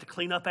and have to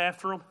clean up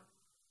after them.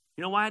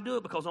 You know why I do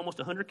it? Because almost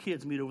 100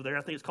 kids meet over there.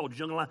 I think it's called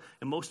Jungle Line,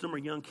 and most of them are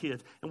young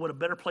kids. And what a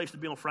better place to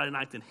be on Friday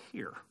night than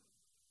here.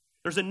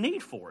 There's a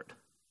need for it.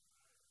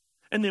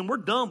 And then we're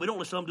done. We don't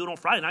let them do it on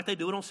Friday night. They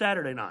do it on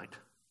Saturday night.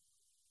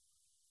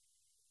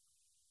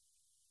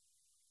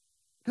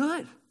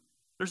 Good.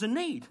 There's a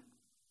need.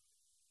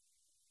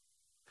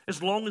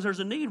 As long as there's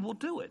a need, we'll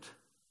do it.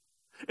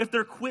 If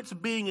there quits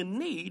being a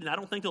need, and I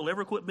don't think there'll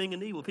ever quit being a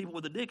need with people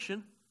with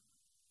addiction,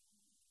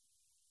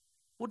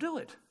 we'll do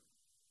it.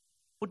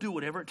 We'll do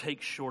whatever it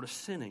takes short of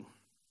sinning.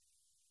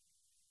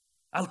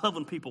 I love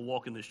when people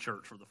walk in this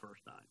church for the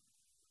first time.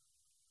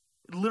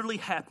 It literally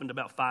happened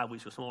about 5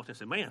 weeks ago. Someone walked in and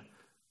said, man,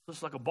 this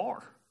is like a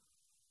bar. I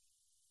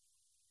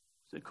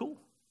said, cool.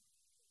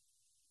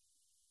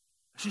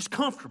 She's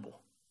comfortable.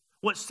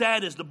 What's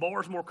sad is the bar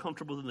is more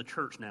comfortable than the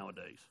church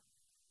nowadays.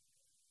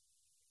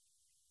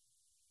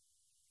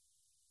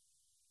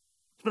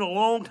 It's been a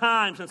long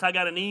time since I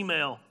got an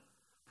email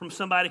from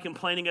somebody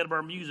complaining about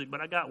our music,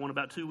 but I got one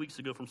about 2 weeks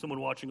ago from someone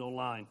watching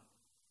online.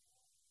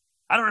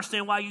 I don't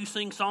understand why you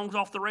sing songs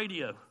off the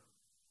radio.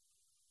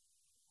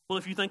 Well,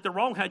 if you think they're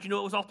wrong, how'd you know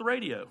it was off the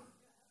radio?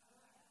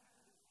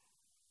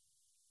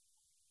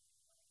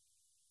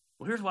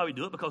 Well, here's why we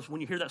do it, because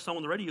when you hear that song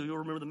on the radio, you'll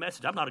remember the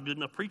message. I'm not a good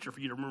enough preacher for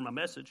you to remember my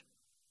message,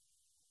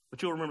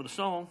 but you'll remember the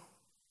song.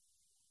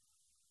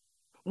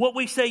 What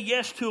we say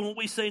yes to and what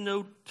we say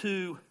no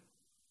to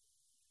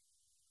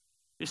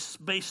is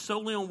based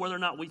solely on whether or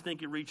not we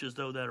think it reaches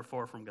those that are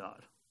far from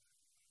God.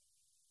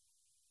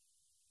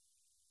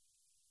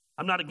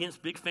 I'm not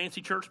against big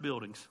fancy church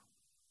buildings.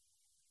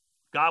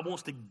 God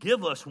wants to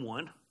give us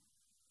one.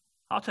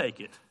 I'll take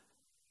it.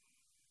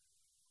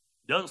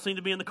 Doesn't seem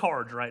to be in the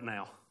cards right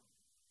now.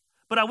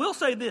 But I will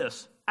say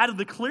this. Out of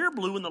the clear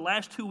blue in the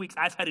last 2 weeks,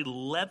 I've had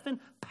 11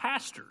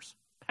 pastors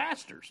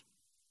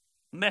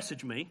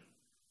message me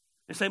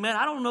and say, man,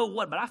 I don't know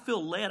what, but I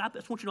feel led. I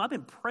just want you to know, I've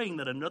been praying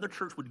that another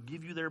church would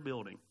give you their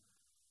building.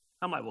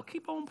 I'm like, well,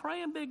 keep on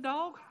praying, big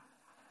dog.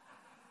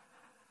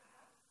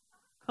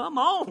 Come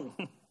on.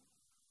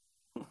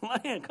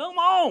 Man, come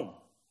on.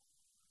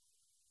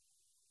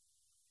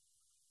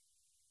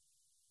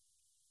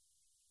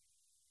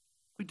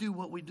 We do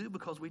what we do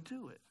because we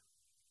do it.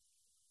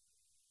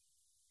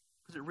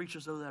 Because it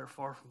reaches those that are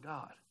far from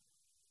God.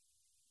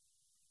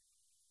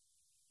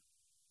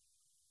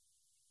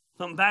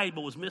 Something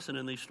valuable was missing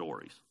in these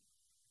stories.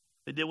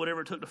 They did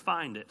whatever it took to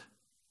find it.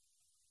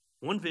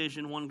 One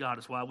vision, one God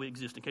is why we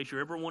exist. In case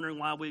you're ever wondering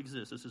why we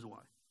exist, this is why.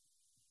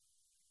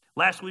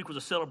 Last week was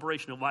a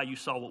celebration of why you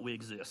saw what we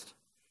exist.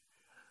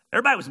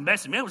 Everybody was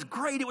messing. Man, it was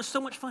great. It was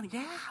so much fun.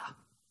 Yeah.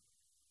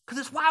 Because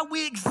it's why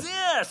we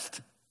exist.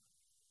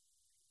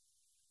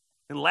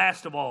 And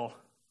last of all,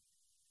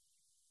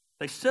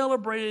 they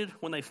celebrated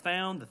when they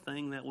found the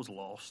thing that was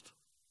lost.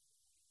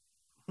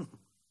 And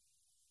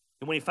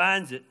when he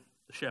finds it,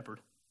 the shepherd,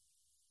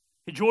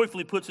 he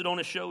joyfully puts it on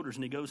his shoulders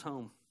and he goes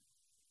home.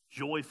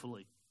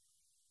 Joyfully.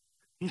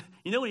 You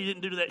know what he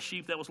didn't do to that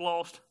sheep that was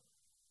lost?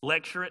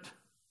 Lecture it.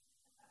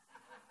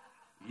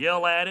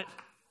 Yell at it.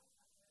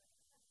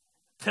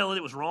 Tell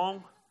it was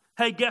wrong.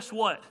 Hey, guess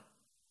what?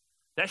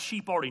 That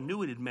sheep already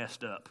knew it had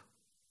messed up.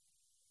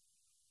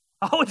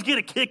 I always get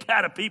a kick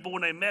out of people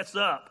when they mess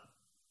up.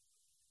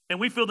 And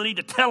we feel the need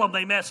to tell them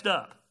they messed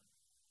up.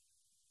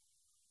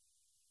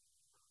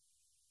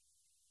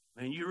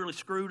 Man, you really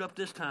screwed up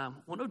this time.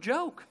 Well, no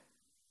joke.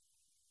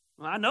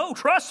 I know,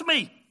 trust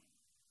me.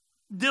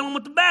 Dealing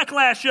with the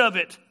backlash of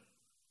it.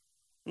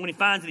 When he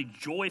finds it, he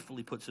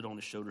joyfully puts it on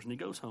his shoulders and he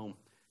goes home.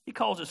 He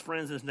calls his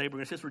friends and his neighbor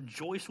and says,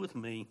 rejoice with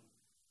me.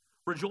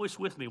 Rejoice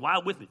with me. Why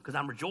with me? Because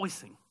I'm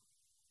rejoicing.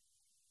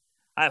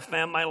 I have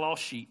found my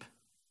lost sheep.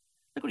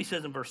 Look what he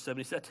says in verse 7.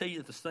 He said, I tell you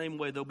that the same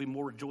way there'll be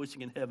more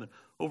rejoicing in heaven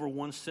over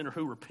one sinner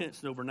who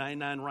repents than over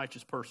 99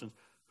 righteous persons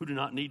who do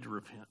not need to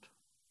repent.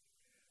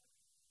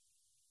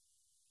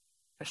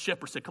 That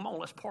shepherd said, come on,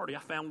 let's party. I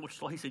found what's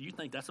lost. He said, you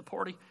think that's a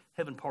party?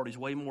 Heaven parties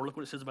way more. Look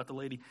what it says about the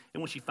lady.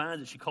 And when she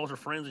finds it, she calls her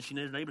friends and she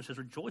names her neighbor and says,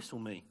 rejoice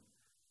with me.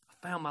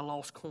 I found my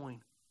lost coin.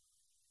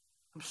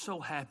 I'm so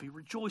happy.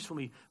 Rejoice with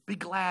me. Be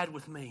glad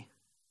with me.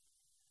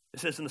 It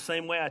says, in the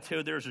same way, I tell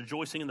you, there is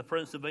rejoicing in the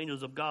presence of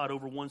angels of God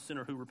over one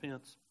sinner who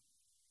repents.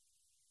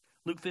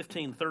 Luke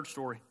 15, the third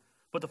story.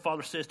 But the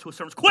father says to his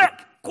servants,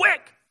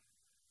 quick,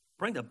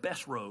 bring the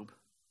best robe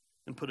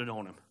and put it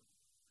on him.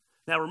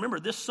 Now remember,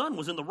 this son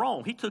was in the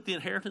wrong. He took the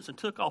inheritance and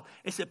took off.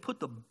 It said,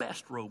 put the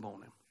best robe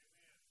on him.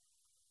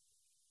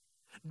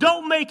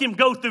 Don't make him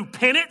go through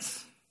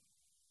penance.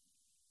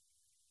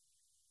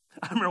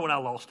 I remember when I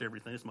lost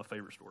everything. This is my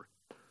favorite story.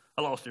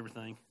 I lost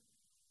everything.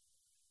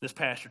 This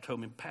pastor told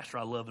me, Pastor,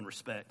 I love and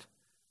respect.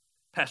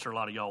 Pastor, a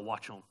lot of y'all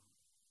watch on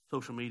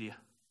social media.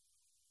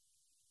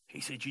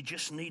 He said, you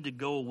just need to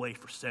go away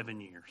for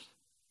 7 years.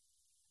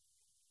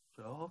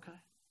 So, okay.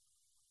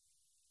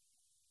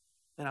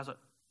 And I was like,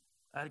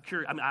 I was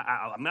curious.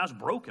 I was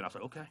broken. I was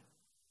like, okay. And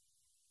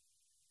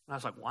I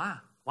was like, why?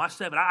 Why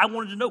 7? I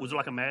wanted to know, was there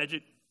like a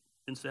magic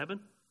in 7?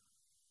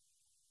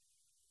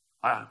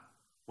 Well,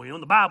 you know,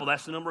 in the Bible,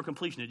 that's the number of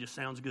completion. It just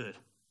sounds good.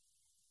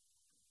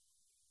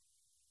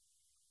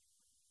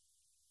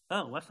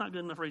 Oh, that's not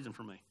good enough reason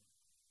for me.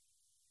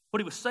 What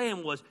he was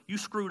saying was, you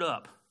screwed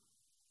up.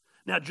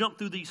 Now jump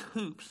through these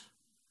hoops,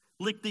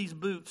 lick these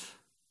boots,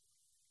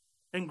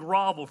 and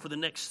grovel for the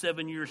next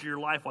 7 years of your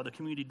life while the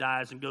community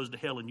dies and goes to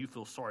hell and you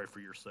feel sorry for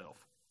yourself.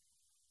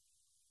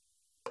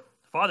 The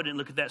father didn't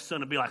look at that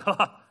son and be like,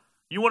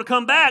 you want to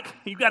come back?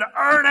 You got to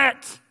earn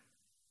it.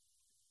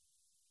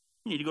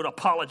 You need to go to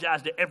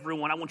apologize to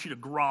everyone. I want you to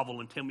grovel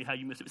and tell me how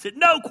you missed it. He said,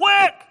 no,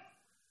 quick.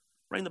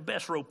 Bring the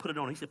best robe, put it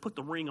on. He said, put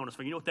the ring on his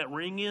finger. You know what that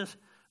ring is?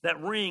 That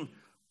ring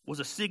was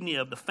a signia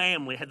of the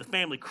family. It had the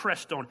family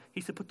crest on it. He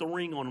said, put the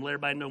ring on and let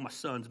everybody know my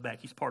son's back.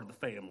 He's part of the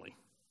family.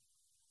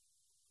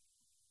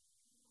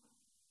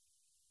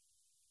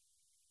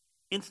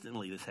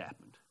 Instantly this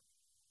happened.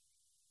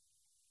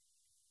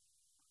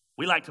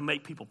 We like to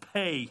make people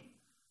pay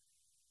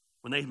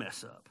when they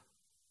mess up.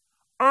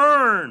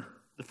 Earn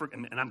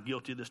And I'm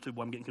guilty of this too,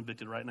 boy. I'm getting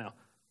convicted right now.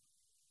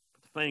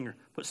 Put the finger,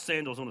 put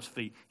sandals on his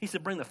feet. He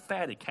said, bring the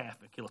fatted calf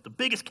and kill it, the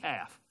biggest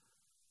calf.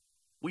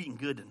 We eating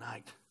good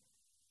tonight.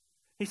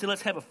 He said,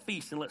 let's have a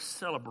feast and let's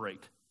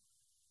celebrate.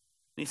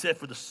 And he said,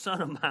 for the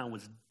son of mine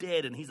was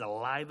dead and he's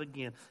alive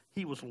again.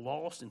 He was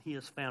lost and he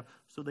is found.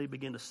 So they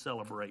begin to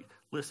celebrate.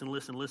 Listen. I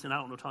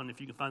don't know, Tony,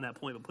 if you can find that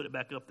point, but put it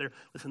back up there.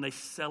 Listen, they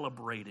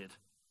celebrated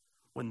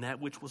when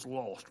that which was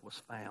lost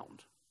was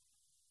found.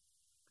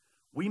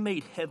 We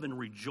made heaven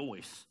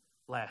rejoice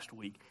last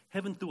week.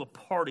 Heaven threw a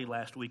party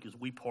last week as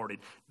we partied.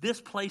 This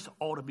place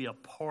ought to be a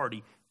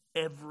party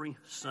every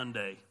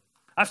Sunday.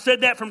 I've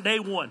said that from day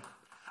one.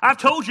 I've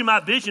told you my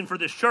vision for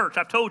this church.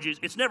 I've told you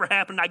it's never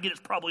happened. I get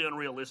it's probably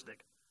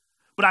unrealistic.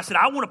 But I said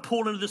I want to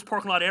pull into this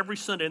parking lot every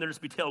Sunday and there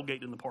just be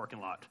tailgating in the parking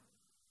lot.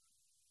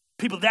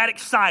 People that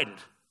excited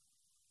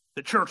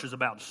that church is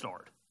about to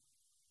start.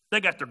 They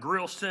got their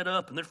grill set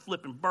up and they're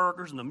flipping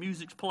burgers and the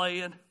music's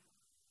playing. And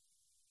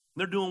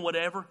they're doing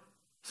whatever.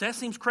 So that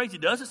seems crazy.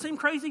 Does it seem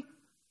crazy?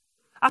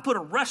 I put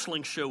a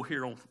wrestling show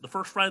here on the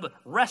first Friday, but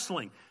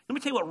wrestling. Let me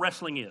tell you what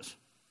wrestling is.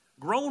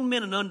 Grown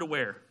men in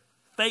underwear,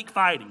 fake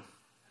fighting.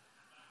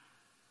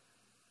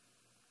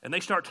 And they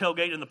start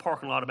tailgating in the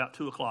parking lot about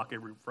 2 o'clock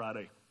every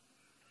Friday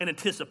in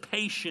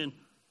anticipation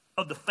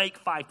of the fake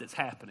fight that's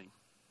happening.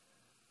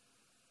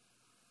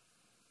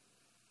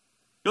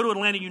 Go to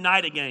Atlanta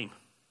United game.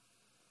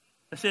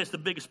 They say it's the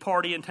biggest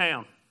party in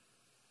town.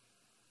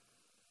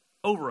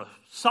 Over a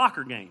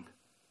soccer game.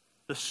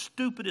 The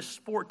stupidest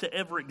sport to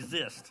ever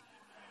exist.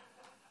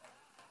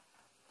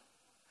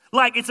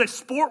 Like it's a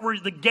sport where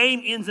the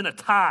game ends in a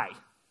tie.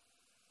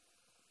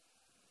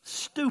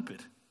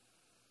 Stupid.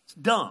 It's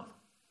dumb.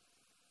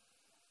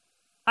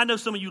 I know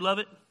some of you love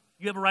it.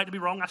 You have a right to be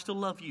wrong. I still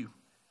love you.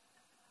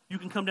 You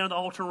can come down to the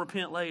altar and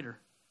repent later.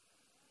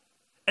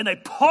 And they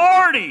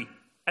party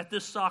at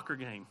this soccer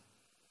game.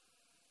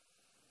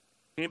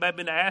 Anybody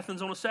been to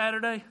Athens on a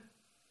Saturday?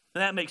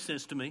 Now that makes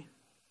sense to me.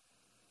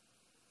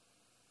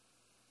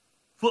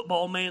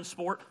 Football, man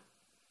sport.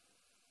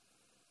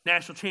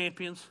 National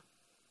champions.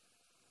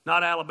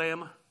 Not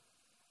Alabama.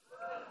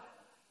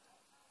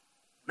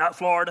 Not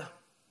Florida.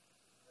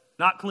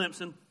 Not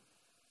Clemson.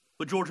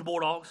 But Georgia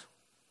Bulldogs.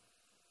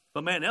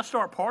 But man, they'll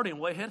start partying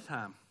way ahead of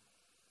time.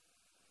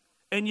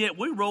 And yet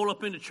we roll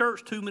up into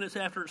church 2 minutes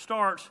after it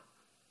starts,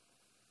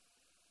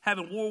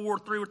 having World War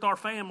III with our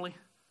family,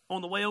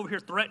 on the way over here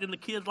threatening the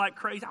kids like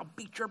crazy. I'll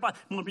beat your butt.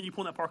 When you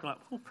pull in that parking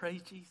lot, oh,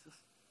 praise Jesus.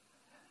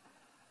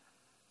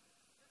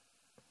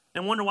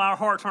 And wonder why our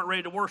hearts aren't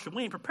ready to worship.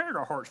 We ain't prepared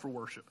our hearts for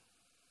worship.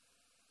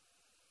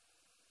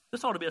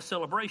 This ought to be a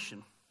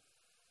celebration.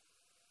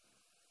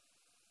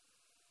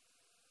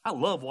 I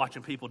love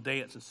watching people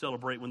dance and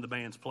celebrate when the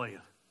band's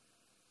playing.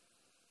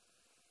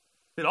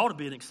 It ought to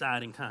be an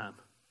exciting time.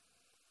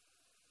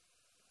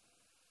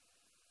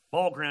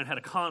 Ball Ground had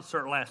a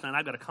concert last night.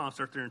 I've got a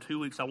concert there in 2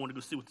 weeks. I wanted to go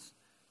see what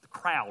the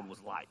crowd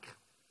was like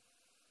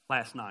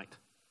last night.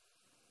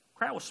 The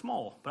crowd was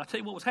small, but I'll tell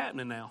you what was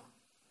happening now.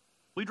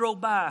 We drove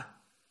by.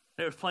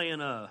 They were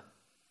playing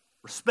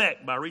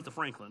Respect by Aretha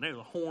Franklin. There were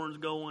the horns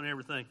going and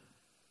everything.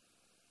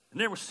 And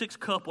there were 6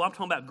 couples. I'm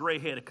talking about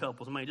gray-headed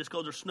couples. Man, just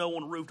because there's snow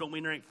on the roof don't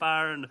mean there ain't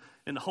fire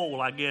in the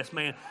hole, I guess,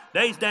 man.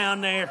 They's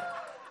down there.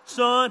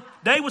 Son,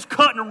 they was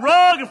cutting a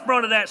rug in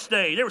front of that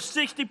stage. There were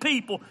 60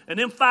 people, and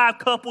them 5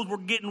 couples were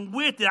getting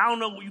with it. I don't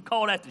know what you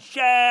call that, the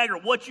shag or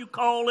what you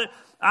call it.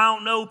 I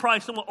don't know. Probably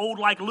someone old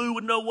like Lou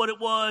would know what it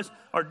was,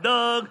 or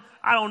Doug.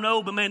 I don't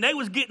know, but man, they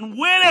was getting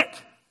with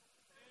it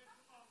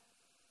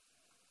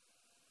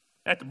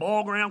at the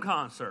Ball Ground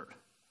concert.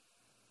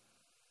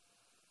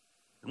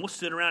 And we'll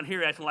sit around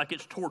here acting like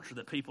it's torture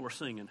that people are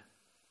singing.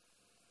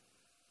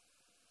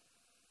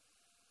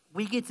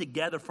 We get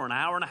together for an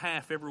hour and a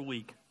half every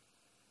week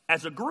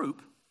as a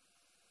group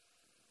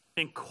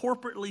and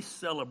corporately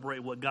celebrate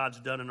what God's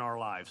done in our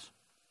lives.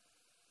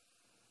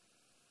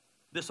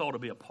 This ought to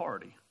be a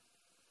party.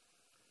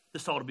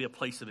 This ought to be a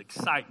place of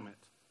excitement.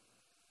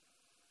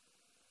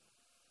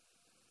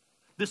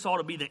 This ought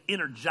to be the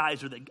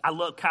energizer that I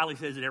love. Kylie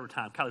says it every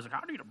time. Kylie's like,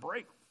 I need a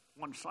break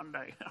one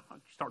Sunday.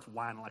 She starts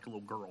whining like a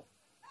little girl.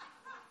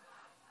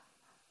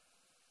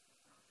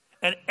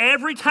 And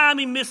every time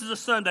he misses a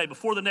Sunday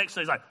before the next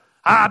day, he's like,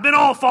 I've been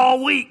off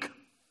all week.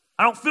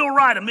 I don't feel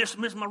right. I miss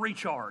my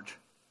recharge.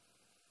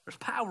 There's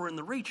power in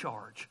the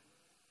recharge.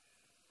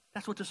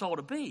 That's what this ought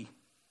to be.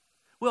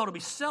 We ought to be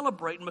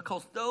celebrating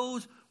because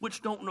those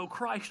which don't know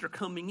Christ are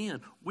coming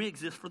in. We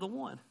exist for the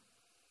one.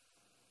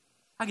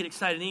 I get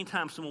excited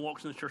anytime someone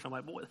walks in the church. I'm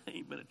like, boy, they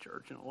ain't been at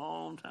church in a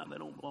long time. They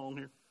don't belong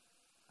here.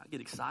 I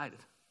get excited.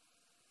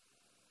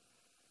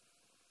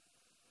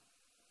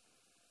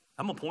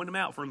 I'm going to point them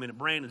out for a minute.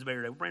 Brandon's been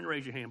here. Brandon,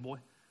 raise your hand, boy.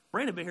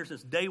 Brandon's been here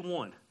since day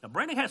one. Now,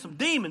 Brandon has some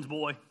demons,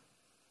 boy.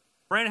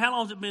 Brandon, how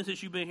long has it been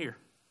since you've been here?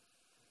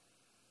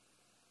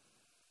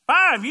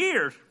 5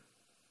 years.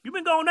 You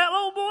been gone that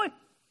long, boy?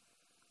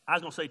 I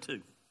was going to say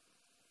 2.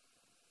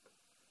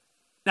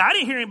 Now, I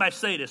didn't hear anybody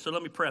say this, so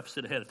let me preface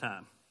it ahead of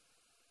time.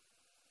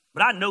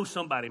 But I know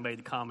somebody made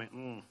the comment,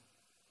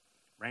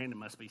 Brandon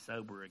must be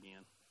sober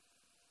again.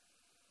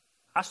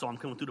 I saw him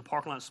coming through the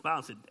parking lot, smiling,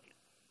 and said, "Damn,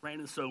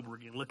 Brandon's sober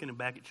again, looking him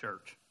back at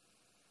church."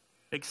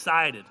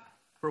 Excited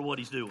for what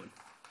he's doing.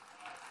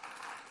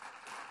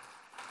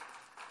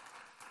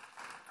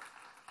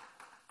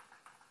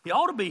 He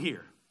ought to be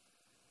here.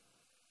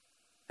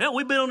 Hell,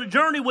 we've been on a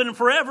journey with him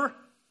forever.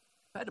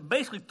 I had to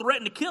basically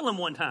threaten to kill him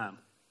one time.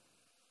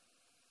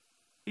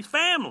 He's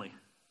family.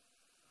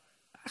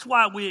 That's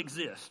why we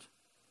exist.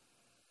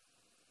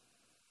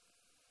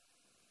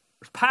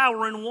 There's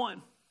power in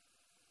one.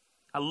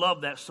 I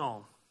love that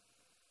song.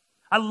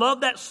 I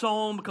love that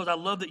song because I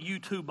love that you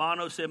too,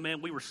 Bono, said,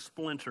 man, we were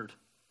splintered.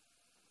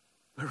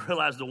 I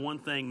realized the one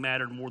thing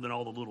mattered more than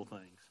all the little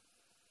things.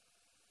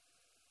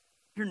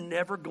 You're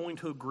never going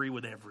to agree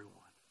with everyone.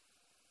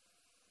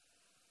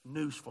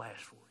 Newsflash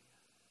for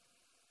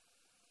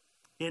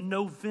you. In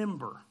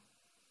November,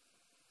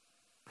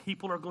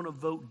 people are going to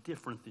vote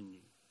different than you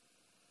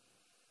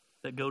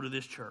that go to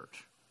this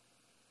church.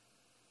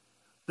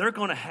 They're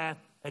going to have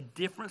a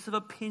difference of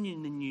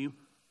opinion than you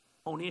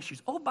on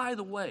issues. Oh, by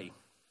the way,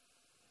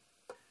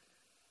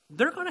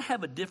 they're going to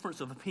have a difference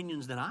of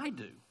opinions than I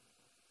do.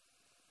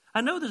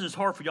 I know this is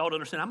hard for y'all to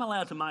understand. I'm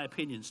allowed to my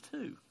opinions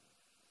too.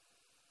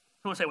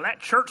 Someone say, well, that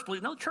church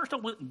believes. No, the church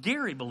don't believe.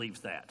 Gary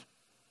believes that.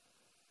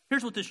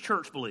 Here's what this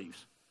church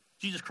believes.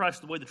 Jesus Christ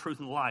is the way, the truth,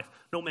 and the life.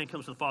 No man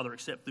comes to the Father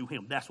except through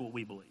him. That's what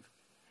we believe.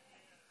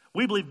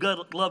 We believe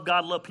God,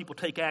 love people,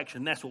 take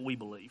action. That's what we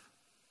believe.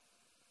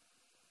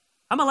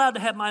 I'm allowed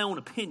to have my own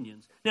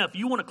opinions. Now, if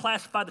you want to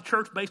classify the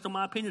church based on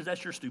my opinions,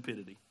 that's your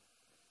stupidity.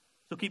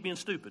 So keep being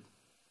stupid.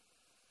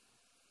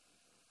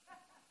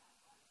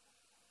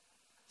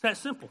 It's that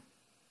simple.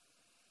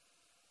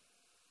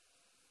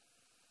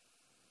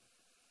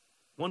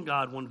 One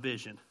God, one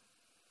vision.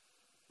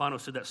 Bono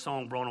said that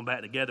song brought them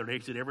back together. He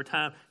said every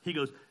time, he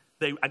goes,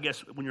 I guess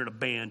when you're in a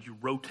band, you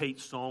rotate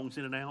songs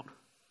in and out.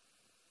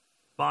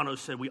 Bono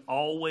said we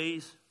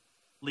always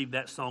leave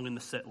that song in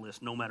the set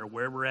list, no matter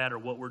where we're at or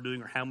what we're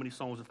doing or how many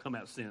songs have come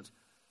out since,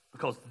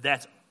 because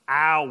that's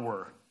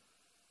our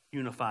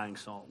unifying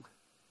song.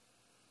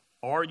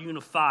 Our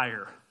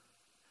unifier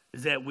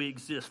is that we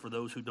exist for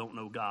those who don't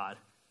know God.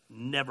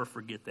 Never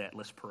forget that.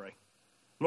 Let's pray.